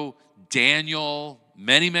Abednego, Daniel,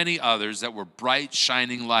 many, many others that were bright,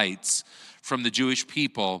 shining lights from the Jewish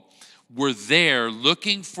people, were there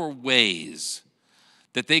looking for ways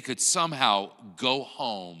that they could somehow go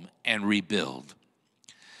home and rebuild.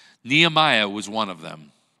 Nehemiah was one of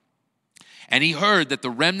them. And he heard that the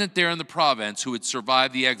remnant there in the province who had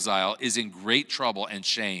survived the exile is in great trouble and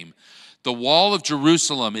shame. The wall of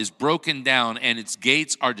Jerusalem is broken down and its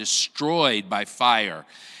gates are destroyed by fire.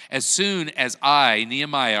 As soon as I,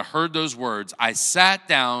 Nehemiah, heard those words, I sat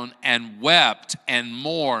down and wept and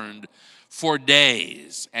mourned for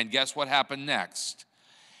days. And guess what happened next?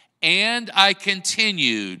 And I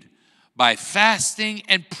continued by fasting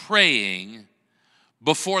and praying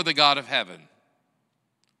before the God of heaven.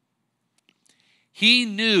 He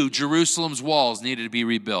knew Jerusalem's walls needed to be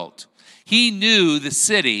rebuilt. He knew the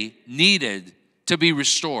city needed to be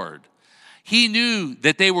restored. He knew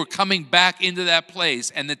that they were coming back into that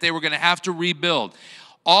place and that they were going to have to rebuild.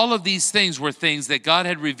 All of these things were things that God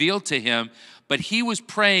had revealed to him, but he was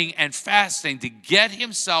praying and fasting to get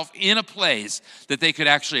himself in a place that they could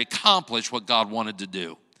actually accomplish what God wanted to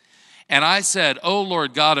do. And I said, O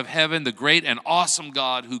Lord God of heaven, the great and awesome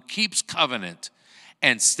God who keeps covenant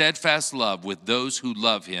and steadfast love with those who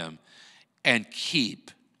love him and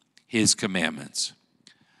keep his commandments.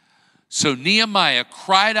 So Nehemiah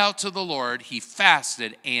cried out to the Lord, he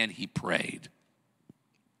fasted, and he prayed.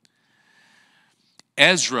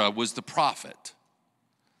 Ezra was the prophet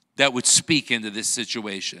that would speak into this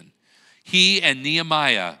situation. He and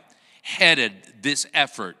Nehemiah headed this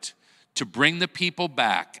effort to bring the people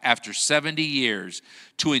back after 70 years,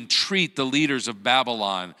 to entreat the leaders of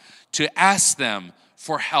Babylon, to ask them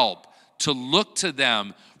for help, to look to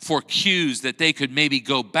them for cues that they could maybe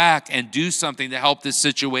go back and do something to help this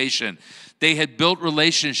situation. They had built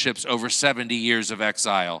relationships over 70 years of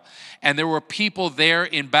exile. And there were people there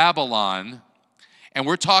in Babylon, And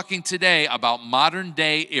we're talking today about modern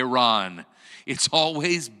day Iran. It's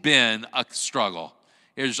always been a struggle.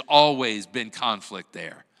 There's always been conflict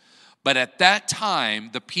there. But at that time,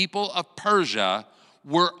 the people of Persia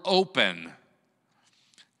were open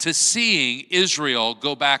to seeing Israel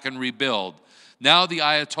go back and rebuild. Now the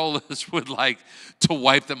Ayatollahs would like to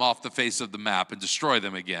wipe them off the face of the map and destroy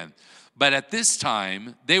them again. But at this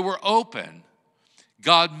time, they were open.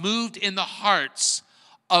 God moved in the hearts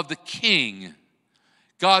of the king.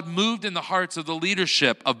 God moved in the hearts of the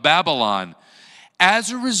leadership of Babylon as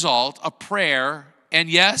a result of prayer and,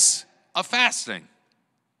 yes, of fasting.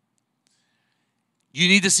 You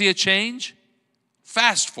need to see a change?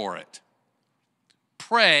 Fast for it.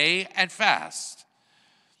 Pray and fast.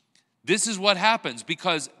 This is what happens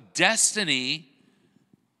because destiny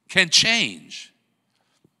can change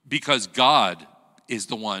because God is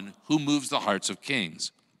the one who moves the hearts of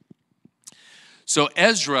kings. So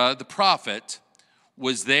Ezra, the prophet,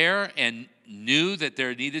 was there and knew that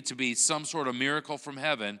there needed to be some sort of miracle from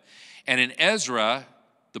heaven. And in Ezra,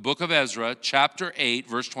 the book of Ezra, chapter 8,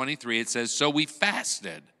 verse 23, it says, "So we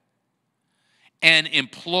fasted and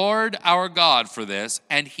implored our God for this,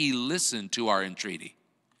 and he listened to our entreaty."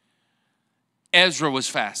 Ezra was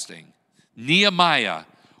fasting. Nehemiah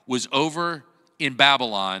was over in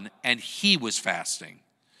Babylon, and he was fasting.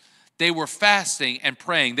 They were fasting and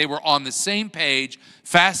praying. They were on the same page,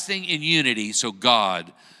 fasting in unity, so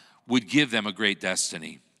God would give them a great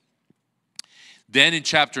destiny. Then in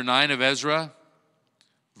chapter 9 of Ezra,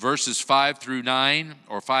 verses 5 through 9,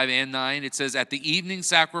 or 5 and 9, it says, "At the evening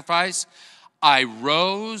sacrifice, I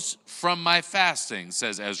rose from my fasting,"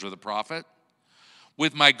 says Ezra the prophet,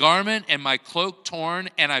 "with my garment and my cloak torn,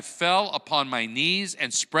 and I fell upon my knees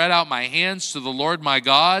and spread out my hands to the Lord my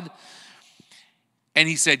God. And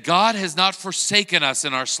he said, God has not forsaken us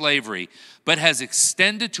in our slavery, but has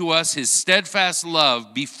extended to us his steadfast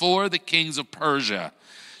love before the kings of Persia,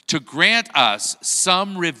 to grant us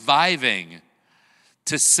some reviving,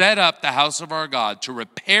 to set up the house of our God, to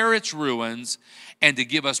repair its ruins, and to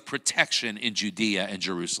give us protection in Judea and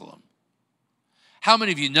Jerusalem." How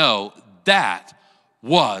many of you know that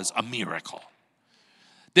was a miracle?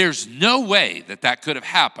 There's no way that that could have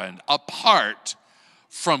happened apart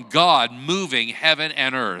from God moving heaven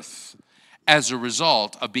and earth as a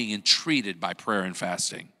result of being entreated by prayer and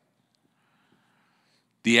fasting.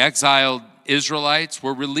 The exiled Israelites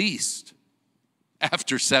were released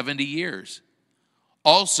after 70 years.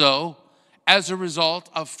 Also, as a result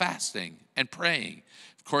of fasting and praying.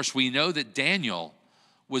 Of course, we know that Daniel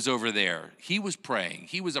was over there. He was praying.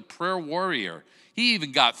 He was a prayer warrior. He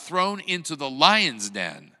even got thrown into the lion's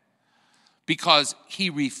den because he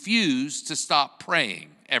refused to stop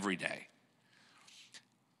praying every day.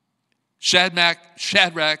 Shadrach,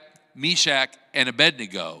 Meshach, and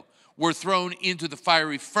Abednego were thrown into the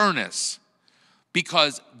fiery furnace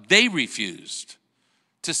because they refused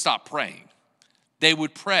to stop praying. They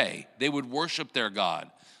would pray. They would worship their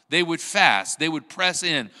God. They would fast. They would press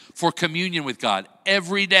in for communion with God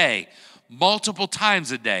every day, multiple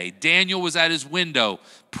times a day. Daniel was at his window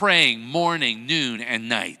praying morning, noon, and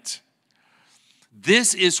night.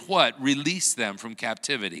 This is what released them from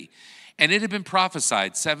captivity. And it had been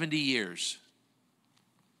prophesied 70 years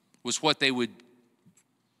was what they would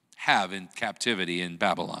have in captivity in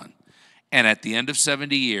Babylon. And at the end of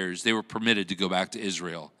 70 years, they were permitted to go back to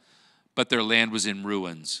Israel. But their land was in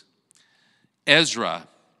ruins. Ezra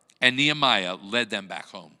and Nehemiah led them back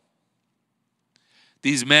home.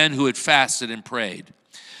 These men who had fasted and prayed.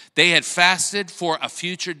 They had fasted for a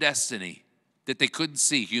future destiny that they couldn't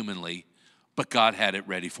see humanly, but God had it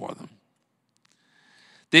ready for them.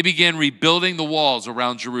 They began rebuilding the walls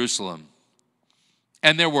around Jerusalem.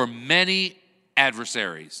 And there were many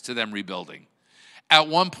adversaries to them rebuilding. At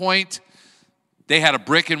one point, they had a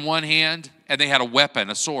brick in one hand and they had a weapon,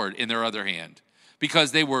 a sword, in their other hand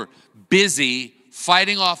because they were busy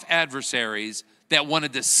fighting off adversaries that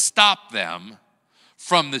wanted to stop them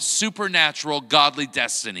from the supernatural godly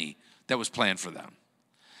destiny that was planned for them.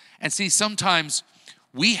 And see, sometimes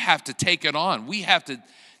we have to take it on. We have to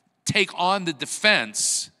take on the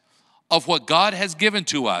defense of what God has given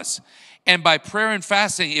to us. And by prayer and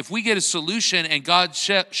fasting, if we get a solution and God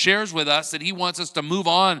shares with us that he wants us to move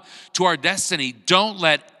on to our destiny, don't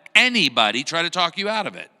let anybody try to talk you out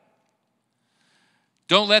of it.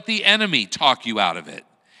 Don't let the enemy talk you out of it.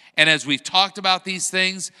 And as we've talked about these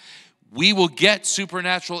things, we will get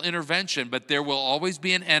supernatural intervention, but there will always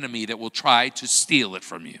be an enemy that will try to steal it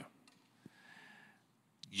from you.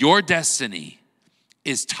 Your destiny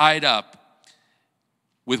is tied up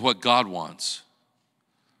with what God wants.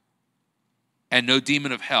 And no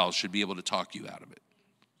demon of hell should be able to talk you out of it.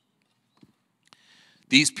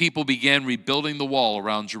 these people began rebuilding the wall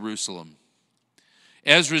around Jerusalem.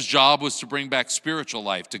 Ezra's job was to bring back spiritual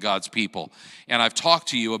life to God's people. And I've talked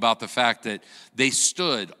to you about the fact that they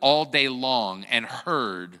stood all day long and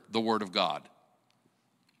heard the word of God.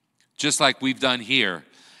 Just like we've done here.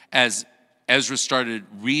 As Ezra started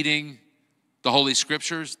reading the Holy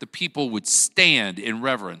Scriptures, the people would stand in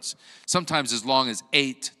reverence, sometimes as long as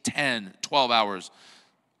 8, 10, 12 hours,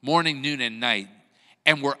 morning, noon, and night,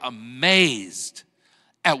 and were amazed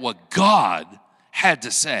at what God had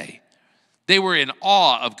to say. They were in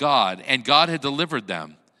awe of God, and God had delivered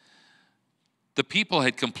them. The people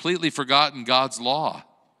had completely forgotten God's law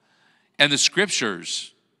and the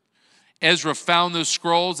Scriptures. Ezra found those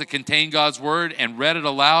scrolls that contained God's word and read it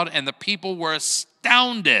aloud, and the people were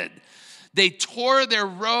astounded. They tore their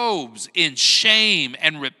robes in shame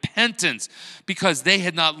and repentance because they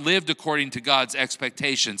had not lived according to God's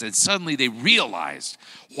expectations. And suddenly they realized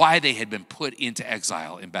why they had been put into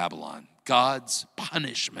exile in Babylon. God's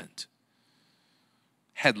punishment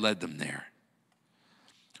had led them there.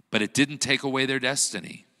 But it didn't take away their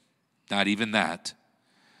destiny. Not even that.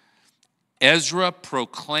 Ezra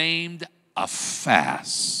proclaimed a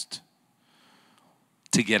fast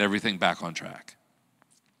to get everything back on track.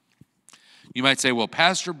 You might say, well,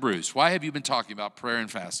 Pastor Bruce, why have you been talking about prayer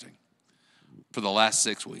and fasting for the last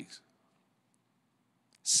 6 weeks?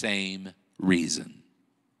 Same reason.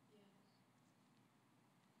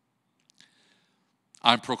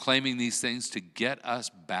 I'm proclaiming these things to get us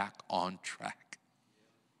back on track.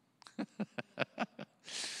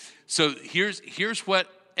 So here's what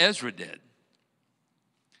Ezra did.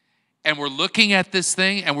 And we're looking at this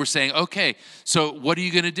thing and we're saying, okay, so what are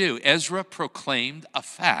you going to do? Ezra proclaimed a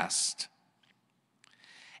fast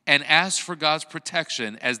and asked for God's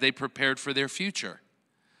protection as they prepared for their future.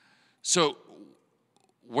 So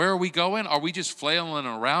where are we going? Are we just flailing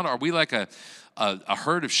around? Are we like a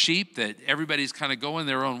herd of sheep that everybody's kind of going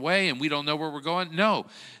their own way and we don't know where we're going? No,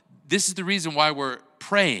 this is the reason why we're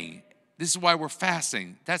praying. This is why we're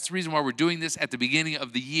fasting. That's the reason why we're doing this at the beginning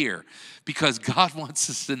of the year, because God wants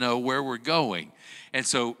us to know where we're going. And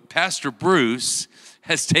so Pastor Bruce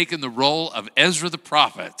has taken the role of Ezra the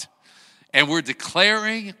prophet, and we're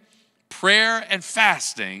declaring prayer and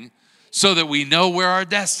fasting so that we know where our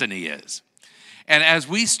destiny is. And as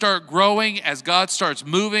we start growing, as God starts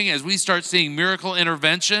moving, as we start seeing miracle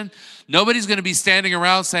intervention, nobody's going to be standing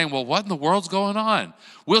around saying, well, what in the world's going on?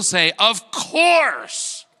 We'll say, of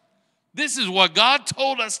course, this is what God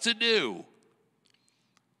told us to do.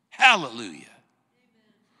 Hallelujah.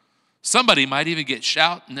 Somebody might even get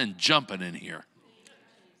shouting and jumping in here.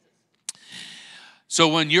 So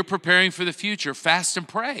when you're preparing for the future, fast and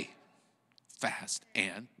pray. Fast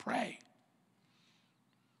and pray.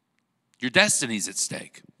 Your destiny's at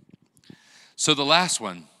stake. So the last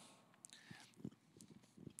one,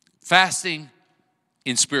 fasting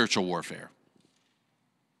in spiritual warfare.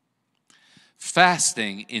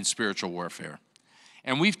 Fasting in spiritual warfare.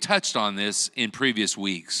 And we've touched on this in previous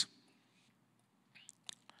weeks.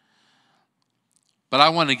 But I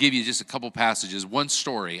want to give you just a couple passages, one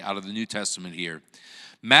story out of the New Testament here.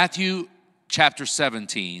 Matthew chapter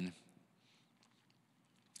 17,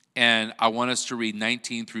 and I want us to read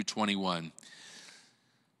 19 through 21.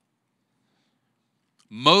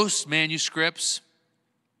 Most manuscripts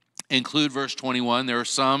include verse 21. There are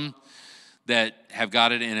some that have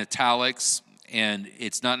got it in italics, and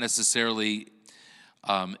it's not necessarily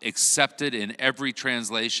accepted in every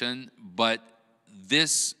translation, but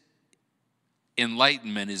this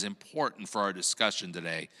enlightenment is important for our discussion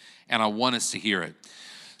today, and I want us to hear it.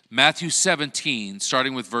 Matthew 17,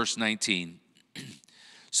 starting with verse 19.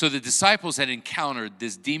 So the disciples had encountered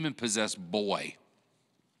this demon-possessed boy,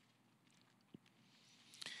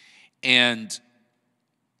 and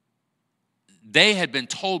they had been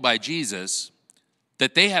told by Jesus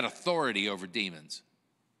that they had authority over demons.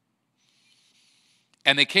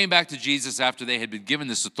 And they came back to Jesus after they had been given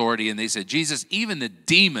this authority, and they said, Jesus, even the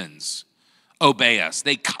demons obey us.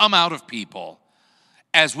 They come out of people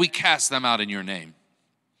as we cast them out in your name.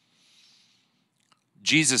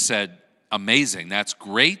 Jesus said, amazing, that's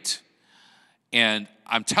great. And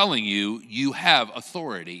I'm telling you, you have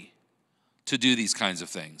authority to do these kinds of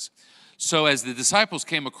things. So as the disciples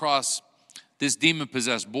came across this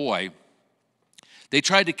demon-possessed boy, they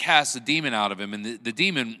tried to cast the demon out of him, and the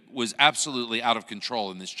demon was absolutely out of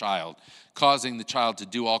control in this child, causing the child to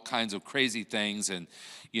do all kinds of crazy things and,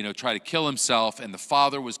 try to kill himself. And the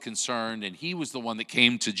father was concerned, and he was the one that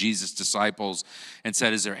came to Jesus' disciples and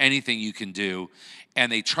said, is there anything you can do? And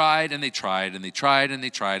they tried, and they tried, and they tried, and they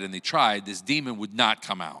tried, and they tried. This demon would not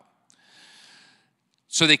come out.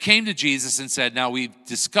 So they came to Jesus and said, now we've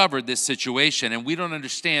discovered this situation and we don't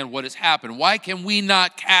understand what has happened. Why can we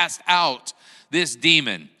not cast out this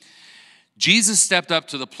demon? Jesus stepped up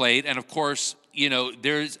to the plate, and of course,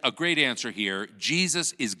 there's a great answer here.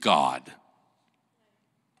 Jesus is God.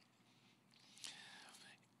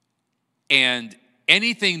 And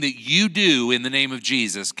anything that you do in the name of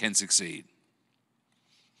Jesus can succeed.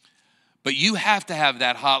 But you have to have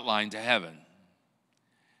that hotline to heaven,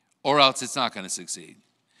 or else it's not going to succeed.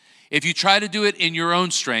 If you try to do it in your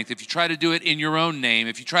own strength, if you try to do it in your own name,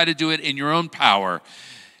 if you try to do it in your own power,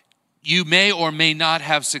 you may or may not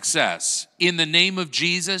have success. In the name of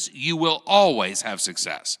Jesus, you will always have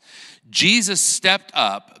success. Jesus stepped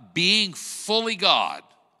up, being fully God,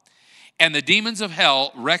 and the demons of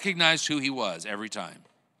hell recognized who he was every time.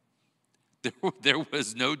 There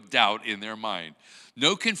was no doubt in their mind,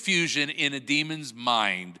 no confusion in a demon's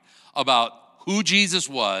mind about who Jesus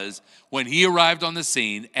was when he arrived on the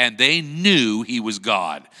scene, and they knew he was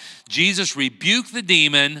God. Jesus rebuked the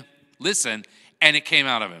demon, listen, and it came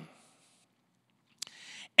out of him.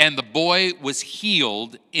 And the boy was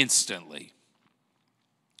healed instantly.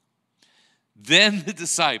 Then the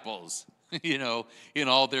disciples, in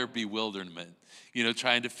all their bewilderment,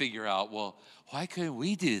 trying to figure out, well, why couldn't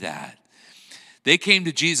we do that? They came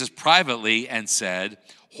to Jesus privately and said,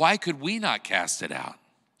 why could we not cast it out?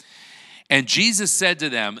 And Jesus said to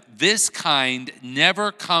them, this kind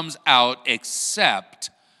never comes out except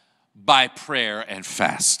by prayer and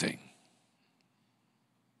fasting.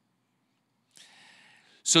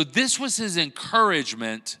 So this was his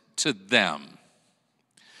encouragement to them.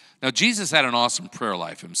 Now, Jesus had an awesome prayer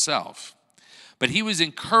life himself, but he was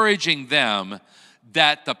encouraging them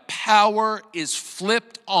that the power is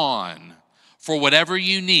flipped on for whatever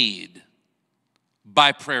you need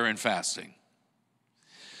by prayer and fasting.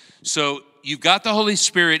 So you've got the Holy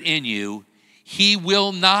Spirit in you. He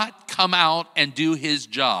will not come out and do his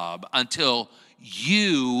job until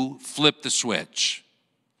you flip the switch.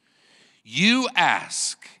 You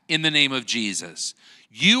ask in the name of Jesus.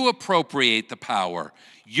 You appropriate the power.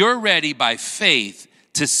 You're ready by faith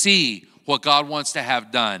to see what God wants to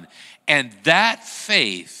have done. And that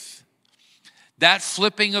faith, that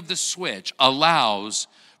flipping of the switch, allows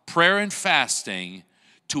prayer and fasting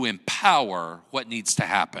to empower what needs to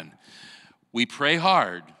happen. We pray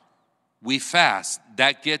hard. We fast.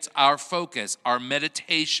 That gets our focus, our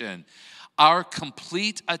meditation, our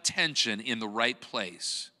complete attention in the right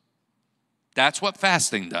place. That's what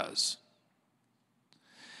fasting does.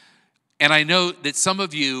 And I know that some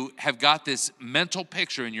of you have got this mental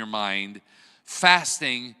picture in your mind.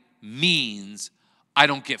 Fasting means I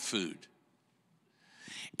don't get food.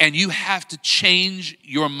 And you have to change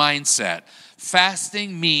your mindset.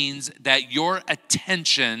 Fasting means that your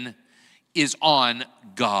attention is on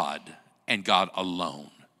God and God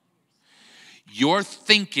alone. You're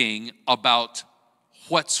thinking about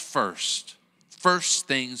what's first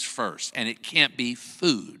things first, and it can't be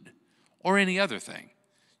food or any other thing.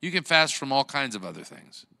 You can fast from all kinds of other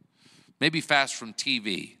things. Maybe fast from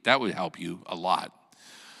TV. That would help you a lot.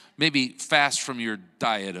 Maybe fast from your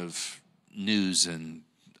diet of news and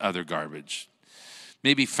other garbage.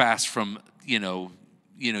 Maybe fast from,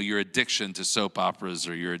 your addiction to soap operas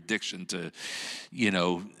or your addiction to,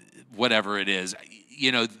 whatever it is.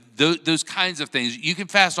 Those kinds of things. You can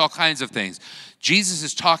fast all kinds of things. Jesus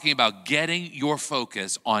is talking about getting your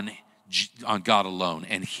focus on God alone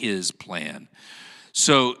and his plan.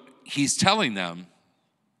 So he's telling them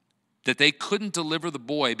that they couldn't deliver the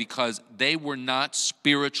boy because they were not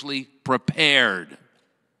spiritually prepared.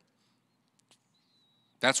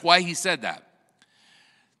 That's why he said that.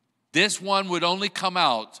 This one would only come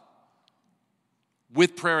out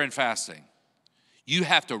with prayer and fasting. You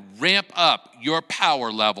have to ramp up your power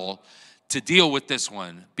level to deal with this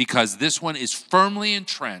one because this one is firmly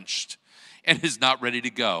entrenched and is not ready to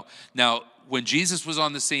go. Now, when Jesus was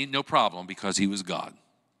on the scene, no problem because he was God.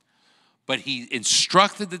 But he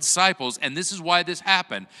instructed the disciples, and this is why this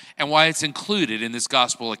happened and why it's included in this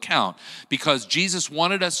gospel account. Because Jesus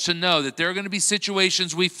wanted us to know that there are going to be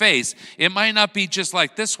situations we face. It might not be just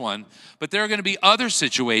like this one, but there are going to be other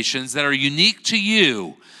situations that are unique to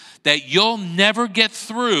you that you'll never get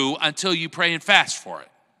through until you pray and fast for it.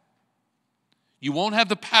 You won't have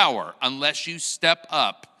the power unless you step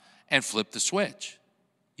up and flip the switch.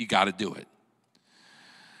 You got to do it.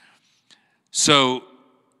 So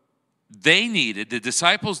the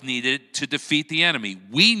disciples needed to defeat the enemy.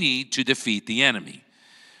 We need to defeat the enemy.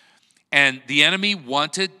 And the enemy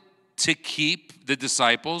wanted to keep the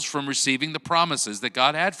disciples from receiving the promises that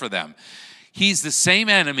God had for them. He's the same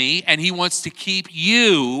enemy, and he wants to keep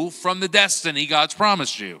you from the destiny God's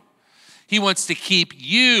promised you. He wants to keep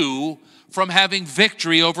you from having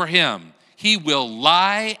victory over him. He will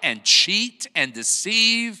lie and cheat and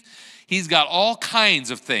deceive. He's got all kinds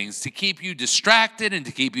of things to keep you distracted and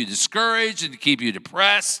to keep you discouraged and to keep you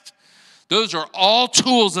depressed. Those are all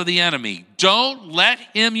tools of the enemy. Don't let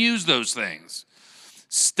him use those things.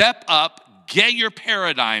 Step up, get your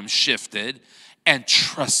paradigm shifted, and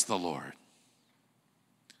trust the Lord.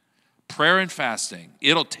 Prayer and fasting,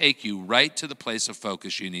 it'll take you right to the place of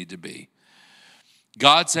focus you need to be.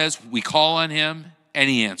 God says we call on him and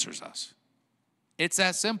he answers us. It's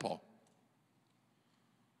that simple.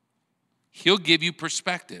 He'll give you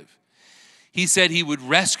perspective. He said he would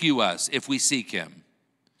rescue us if we seek him.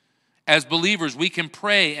 As believers, we can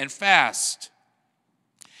pray and fast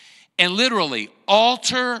and literally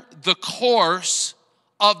alter the course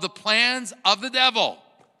of the plans of the devil.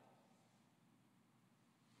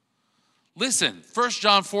 Listen, 1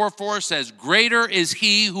 John 4:4 says, greater is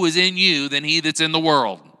he who is in you than he that's in the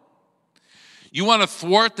world. You want to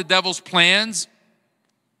thwart the devil's plans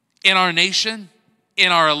in our nation,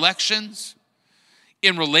 in our elections,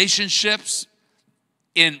 in relationships,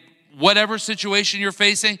 in whatever situation you're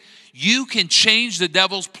facing? You can change the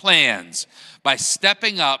devil's plans by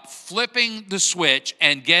stepping up, flipping the switch,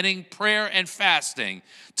 and getting prayer and fasting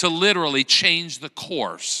to literally change the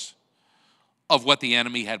course of what the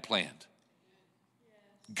enemy had planned.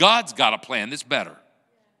 God's got a plan that's better.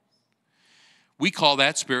 We call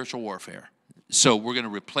that spiritual warfare. So we're going to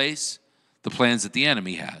replace the plans that the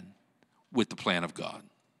enemy had with the plan of God.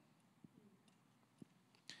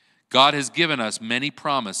 God has given us many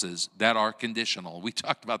promises that are conditional. We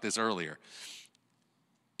talked about this earlier.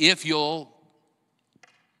 If you'll,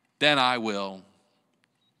 then I will.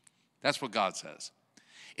 That's what God says.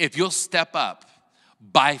 If you'll step up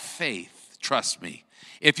by faith, trust me.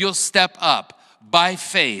 If you'll step up by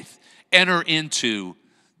faith, enter into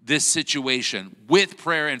this situation with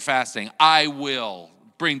prayer and fasting, I will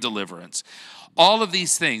bring deliverance. All of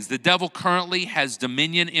these things, the devil currently has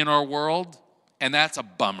dominion in our world, and that's a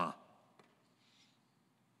bummer.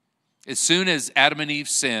 As soon as Adam and Eve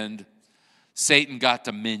sinned, Satan got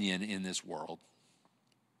dominion in this world.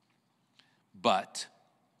 But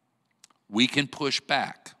we can push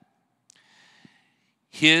back.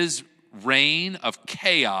 His reign of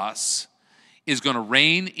chaos is going to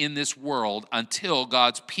reign in this world until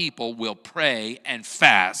God's people will pray and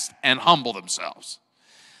fast and humble themselves.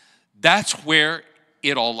 That's where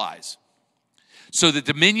it all lies. So the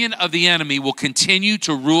dominion of the enemy will continue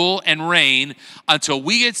to rule and reign until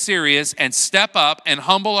we get serious and step up and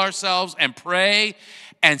humble ourselves and pray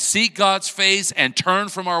and seek God's face and turn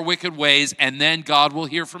from our wicked ways, and then God will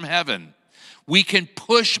hear from heaven. We can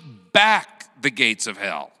push back the gates of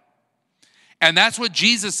hell. And that's what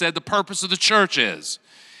Jesus said the purpose of the church is.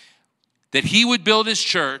 That he would build his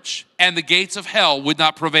church and the gates of hell would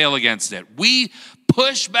not prevail against it. We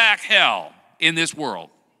push back hell in this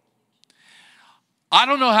world. I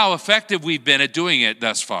don't know how effective we've been at doing it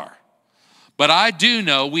thus far. But I do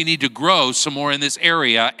know we need to grow some more in this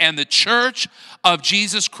area. And the church of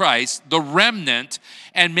Jesus Christ, the remnant,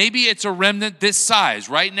 and maybe it's a remnant this size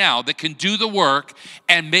right now that can do the work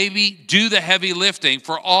and maybe do the heavy lifting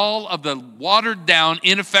for all of the watered down,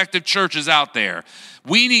 ineffective churches out there.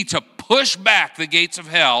 We need to push back the gates of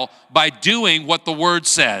hell by doing what the word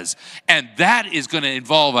says. And that is going to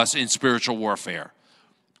involve us in spiritual warfare.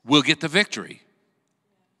 We'll get the victory.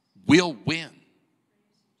 We'll win.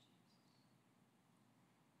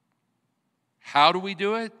 How do we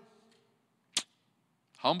do it?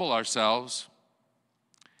 Humble ourselves,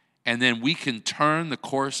 and then we can turn the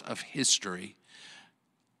course of history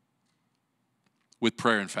with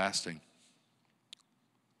prayer and fasting.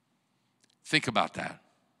 Think about that.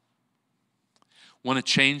 Want to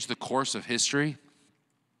change the course of history?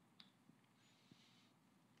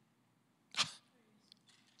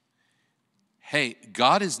 Hey,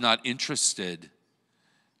 God is not interested,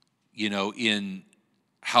 in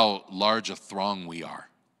how large a throng we are.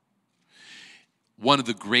 One of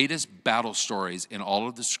the greatest battle stories in all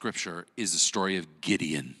of the scripture is the story of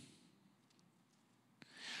Gideon,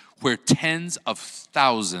 where tens of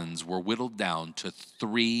thousands were whittled down to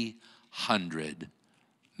 300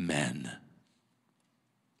 men.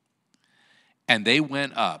 And they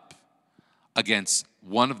went up against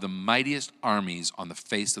one of the mightiest armies on the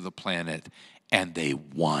face of the planet, and they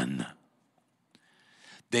won.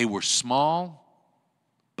 They were small,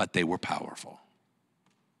 but they were powerful.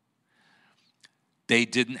 They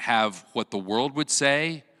didn't have what the world would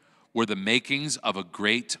say were the makings of a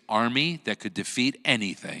great army that could defeat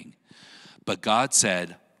anything. But God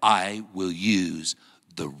said, I will use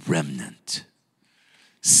the remnant.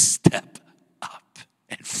 Step up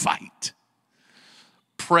and fight.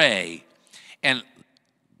 pray. And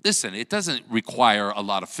listen, it doesn't require a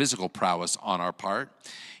lot of physical prowess on our part.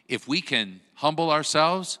 If we can humble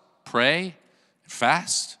ourselves, pray,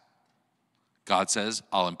 fast, God says,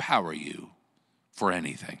 I'll empower you for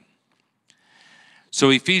anything.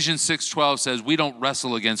 So Ephesians 6:12 says, we don't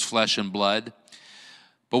wrestle against flesh and blood,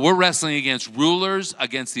 but we're wrestling against rulers,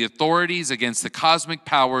 against the authorities, against the cosmic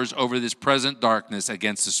powers over this present darkness,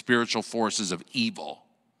 against the spiritual forces of evil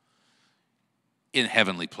in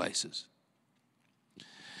heavenly places.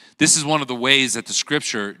 This is one of the ways that the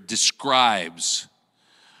scripture describes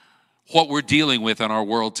what we're dealing with in our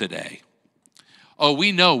world today. Oh,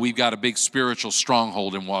 we know we've got a big spiritual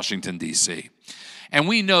stronghold in Washington, D.C., and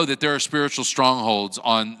we know that there are spiritual strongholds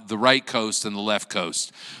on the right coast and the left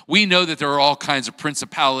coast. We know that there are all kinds of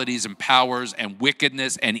principalities and powers and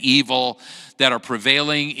wickedness and evil that are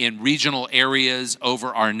prevailing in regional areas over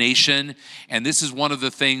our nation. And this is one of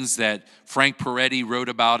the things that Frank Peretti wrote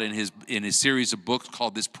about in his series of books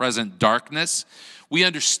called This Present Darkness. We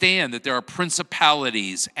understand that there are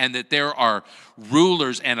principalities and that there are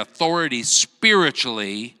rulers and authorities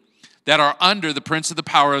spiritually that are under the prince of the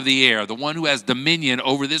power of the air, the one who has dominion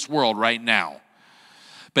over this world right now.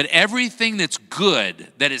 But everything that's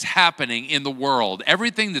good that is happening in the world,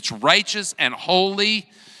 everything that's righteous and holy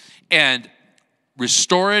and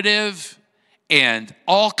restorative and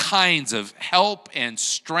all kinds of help and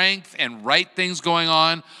strength and right things going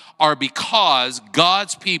on are because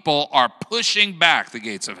God's people are pushing back the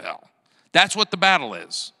gates of hell. That's what the battle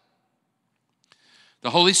is. The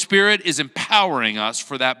Holy Spirit is empowering us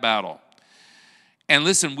for that battle. And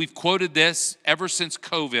listen, we've quoted this ever since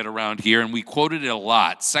COVID around here, and we quoted it a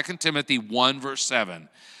lot. 2 Timothy 1, verse 7.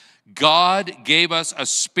 God gave us a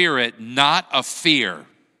spirit not of fear,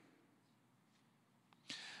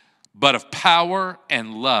 but of power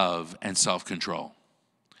and love and self-control.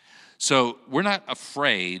 So we're not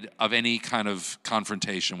afraid of any kind of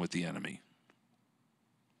confrontation with the enemy.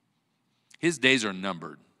 His days are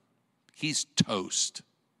numbered. He's toast.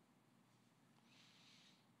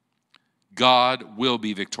 God will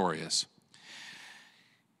be victorious.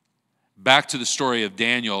 Back to the story of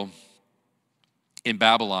Daniel in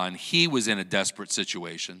Babylon. He was in a desperate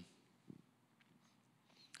situation.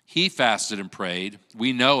 He fasted and prayed.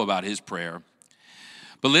 We know about his prayer.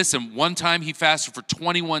 But listen, one time he fasted for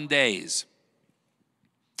 21 days.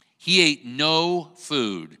 He ate no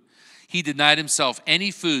food. He denied himself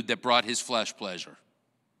any food that brought his flesh pleasure.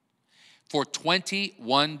 For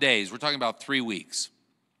 21 days. We're talking about 3 weeks.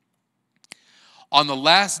 On the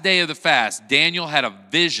last day of the fast, Daniel had a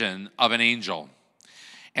vision of an angel.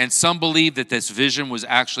 And some believe that this vision was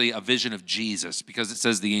actually a vision of Jesus because it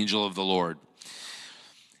says the angel of the Lord.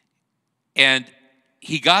 And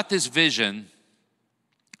he got this vision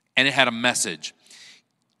and it had a message.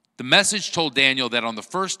 The message told Daniel that on the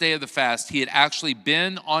first day of the fast, he had actually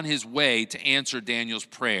been on his way to answer Daniel's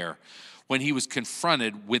prayer when he was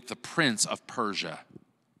confronted with the prince of Persia.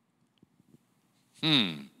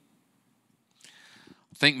 I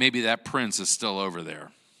think maybe that prince is still over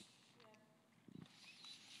there.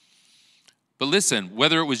 But listen,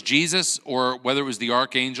 whether it was Jesus or whether it was the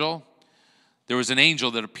archangel, there was an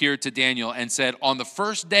angel that appeared to Daniel and said, on the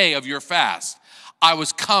first day of your fast, I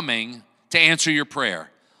was coming to answer your prayer.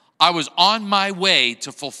 I was on my way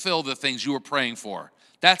to fulfill the things you were praying for.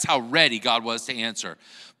 That's how ready God was to answer.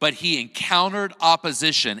 But he encountered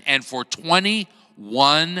opposition, and for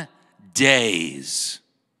 21 days,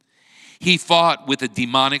 he fought with a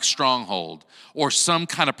demonic stronghold or some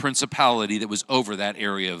kind of principality that was over that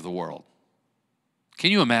area of the world.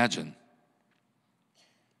 Can you imagine?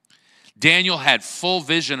 Daniel had full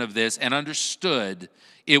vision of this and understood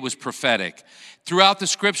it was prophetic. Throughout the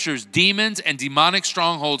scriptures, demons and demonic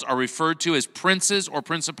strongholds are referred to as princes or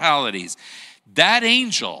principalities. That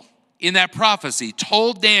angel in that prophecy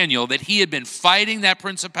told Daniel that he had been fighting that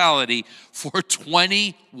principality for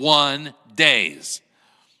 21 days.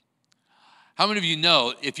 How many of you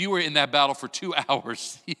know if you were in that battle for 2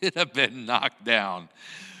 hours, you'd have been knocked down?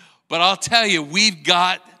 But I'll tell you, we've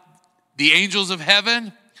got the angels of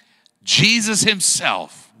heaven. Jesus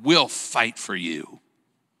himself will fight for you.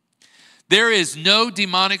 There is no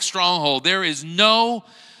demonic stronghold. There is no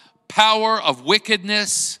power of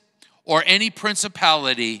wickedness or any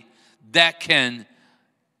principality that can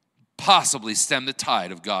possibly stem the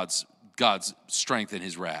tide of God's strength and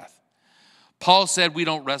his wrath. Paul said we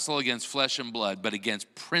don't wrestle against flesh and blood, but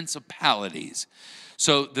against principalities.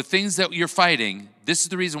 So the things that you're fighting, this is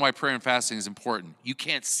the reason why prayer and fasting is important. You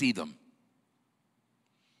can't see them.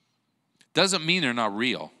 Doesn't mean they're not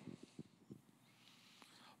real.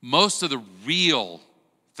 Most of the real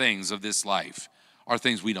things of this life are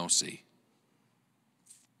things we don't see.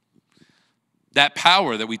 That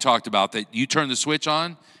power that we talked about, that you turn the switch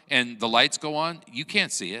on and the lights go on, you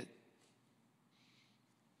can't see it.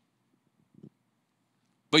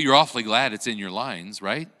 But you're awfully glad it's in your lines,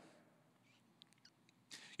 right?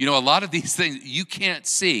 You know, a lot of these things you can't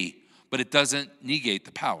see, but it doesn't negate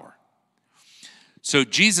the power. So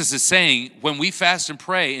Jesus is saying, when we fast and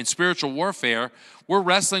pray in spiritual warfare, we're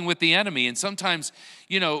wrestling with the enemy. And sometimes,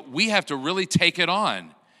 we have to really take it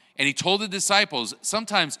on. And he told the disciples,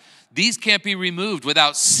 sometimes these can't be removed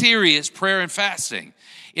without serious prayer and fasting.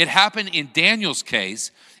 It happened in Daniel's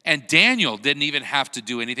case, and Daniel didn't even have to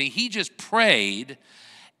do anything. He just prayed,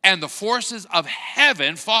 and the forces of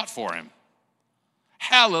heaven fought for him.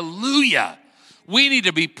 Hallelujah. We need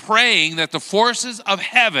to be praying that the forces of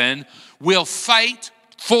heaven will fight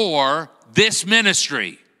for this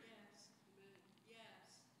ministry.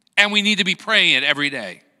 And we need to be praying it every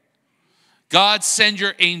day. God, send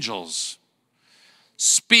your angels.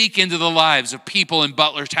 Speak into the lives of people in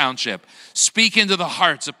Butler Township. Speak into the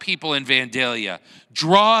hearts of people in Vandalia.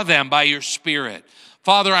 Draw them by your Spirit.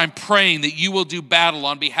 Father, I'm praying that you will do battle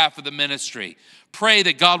on behalf of the ministry. Pray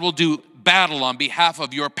that God will do battle on behalf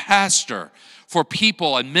of your pastor for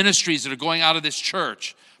people and ministries that are going out of this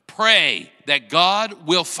church. Pray that God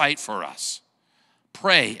will fight for us.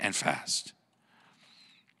 Pray and fast.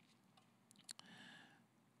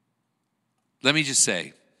 Let me just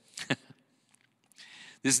say,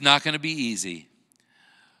 this is not going to be easy.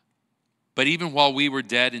 But even while we were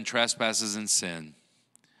dead in trespasses and sin,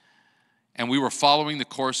 and we were following the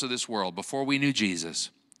course of this world before we knew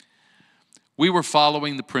Jesus, we were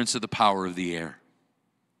following the prince of the power of the air.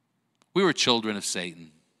 We were children of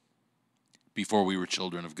Satan before we were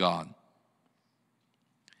children of God.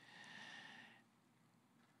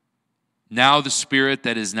 Now the Spirit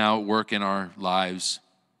that is now at work in our lives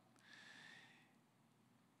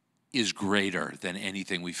is greater than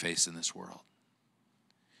anything we face in this world.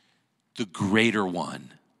 The greater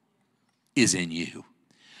one is in you.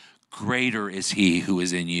 Greater is he who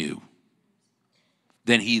is in you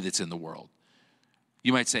than he that's in the world.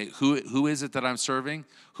 You might say, who is it that I'm serving?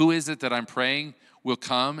 Who is it that I'm praying will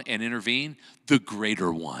come and intervene? The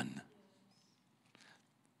greater one.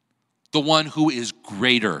 The one who is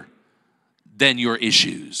greater than your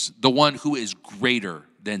issues. The one who is greater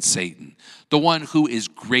than Satan. The one who is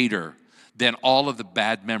greater than all of the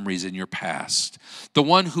bad memories in your past. The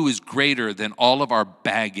one who is greater than all of our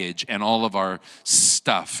baggage and all of our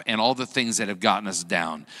stuff and all the things that have gotten us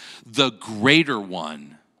down. The greater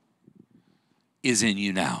one is in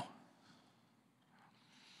you now.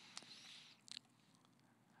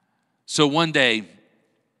 So one day,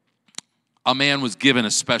 a man was given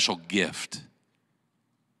a special gift.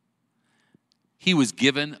 He was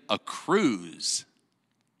given a cruise.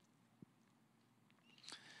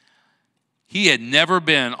 He had never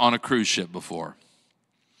been on a cruise ship before.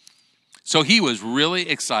 So he was really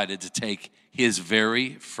excited to take his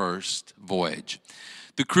very first voyage.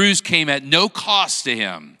 The cruise came at no cost to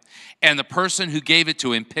him, and the person who gave it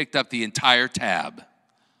to him picked up the entire tab.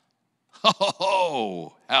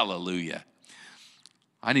 Oh, hallelujah.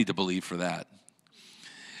 I need to believe for that.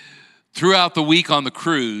 Throughout the week on the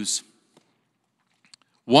cruise,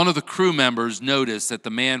 one of the crew members noticed that the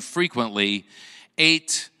man frequently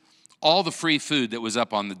ate all the free food that was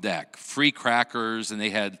up on the deck. Free crackers, and they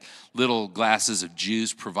had little glasses of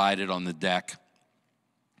juice provided on the deck.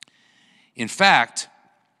 In fact,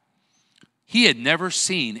 he had never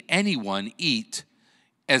seen anyone eat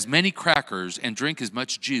as many crackers and drink as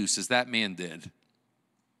much juice as that man did.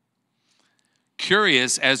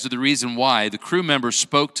 Curious as to the reason why, the crew member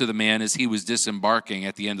spoke to the man as he was disembarking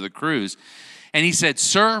at the end of the cruise. And he said,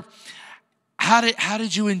 "Sir, how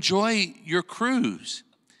did you enjoy your cruise?"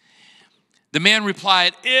 The man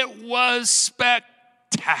replied, "It was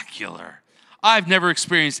spectacular. I've never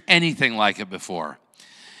experienced anything like it before."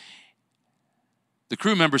 The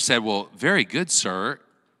crew member said, "Well, very good, sir."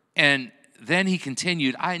 And then he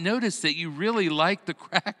continued, "I noticed that you really liked the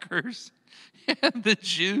crackers and the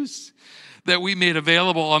juice that we made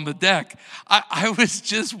available on the deck. I was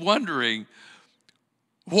just wondering,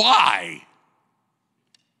 why?"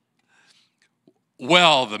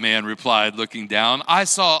 "Well," the man replied, looking down, "I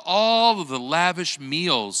saw all of the lavish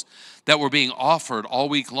meals that were being offered all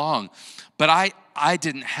week long, but I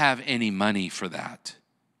didn't have any money for that.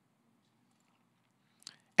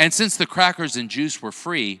 And since the crackers and juice were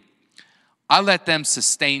free, I let them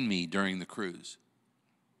sustain me during the cruise."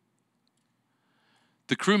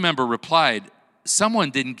 The crew member replied,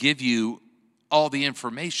 "Someone didn't give you all the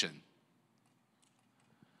information.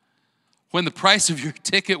 When the price of your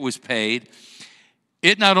ticket was paid,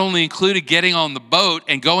 It not only included getting on the boat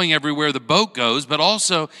and going everywhere the boat goes, but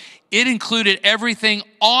also it included everything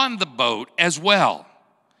on the boat as well.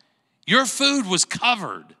 Your food was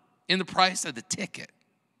covered in the price of the ticket.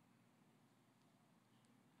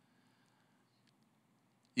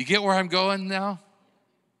 You get where I'm going now?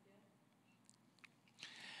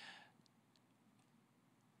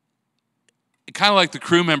 Kind of like the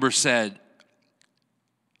crew member said,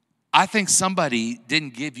 I think somebody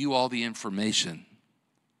didn't give you all the information.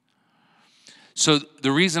 So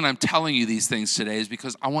the reason I'm telling you these things today is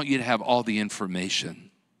because I want you to have all the information.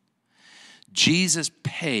 Jesus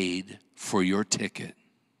paid for your ticket.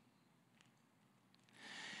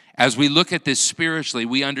 As we look at this spiritually,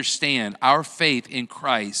 we understand our faith in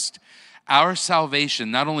Christ, our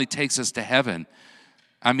salvation not only takes us to heaven,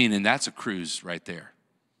 and that's a cruise right there,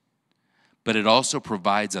 but it also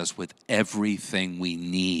provides us with everything we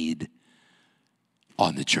need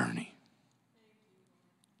on the journey.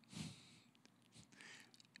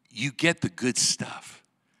 You get the good stuff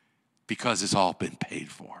because it's all been paid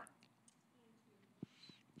for.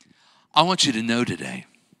 I want you to know today,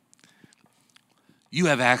 you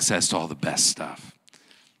have access to all the best stuff.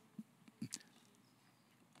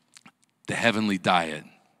 The heavenly diet.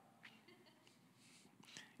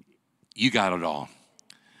 You got it all.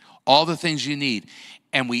 All the things you need.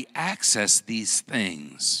 And we access these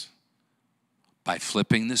things by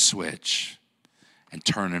flipping the switch and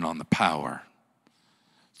turning on the power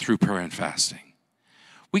through prayer and fasting.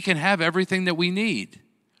 We can have everything that we need.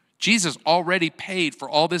 Jesus already paid for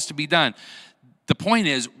all this to be done. The point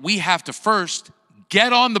is, we have to first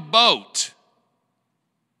get on the boat.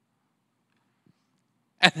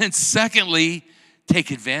 And then secondly,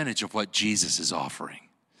 take advantage of what Jesus is offering.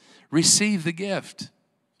 Receive the gift.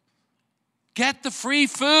 Get the free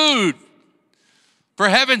food. For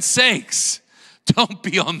heaven's sakes, don't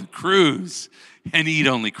be on the cruise and eat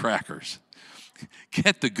only crackers.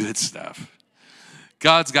 Get the good stuff.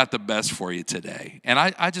 God's got the best for you today. And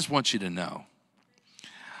I just want you to know,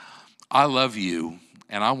 I love you,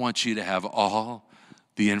 and I want you to have all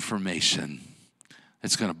the information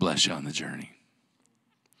that's going to bless you on the journey.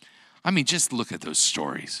 Just look at those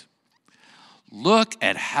stories. Look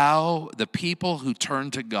at how the people who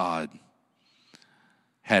turned to God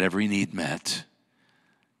had every need met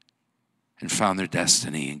and found their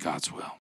destiny in God's will.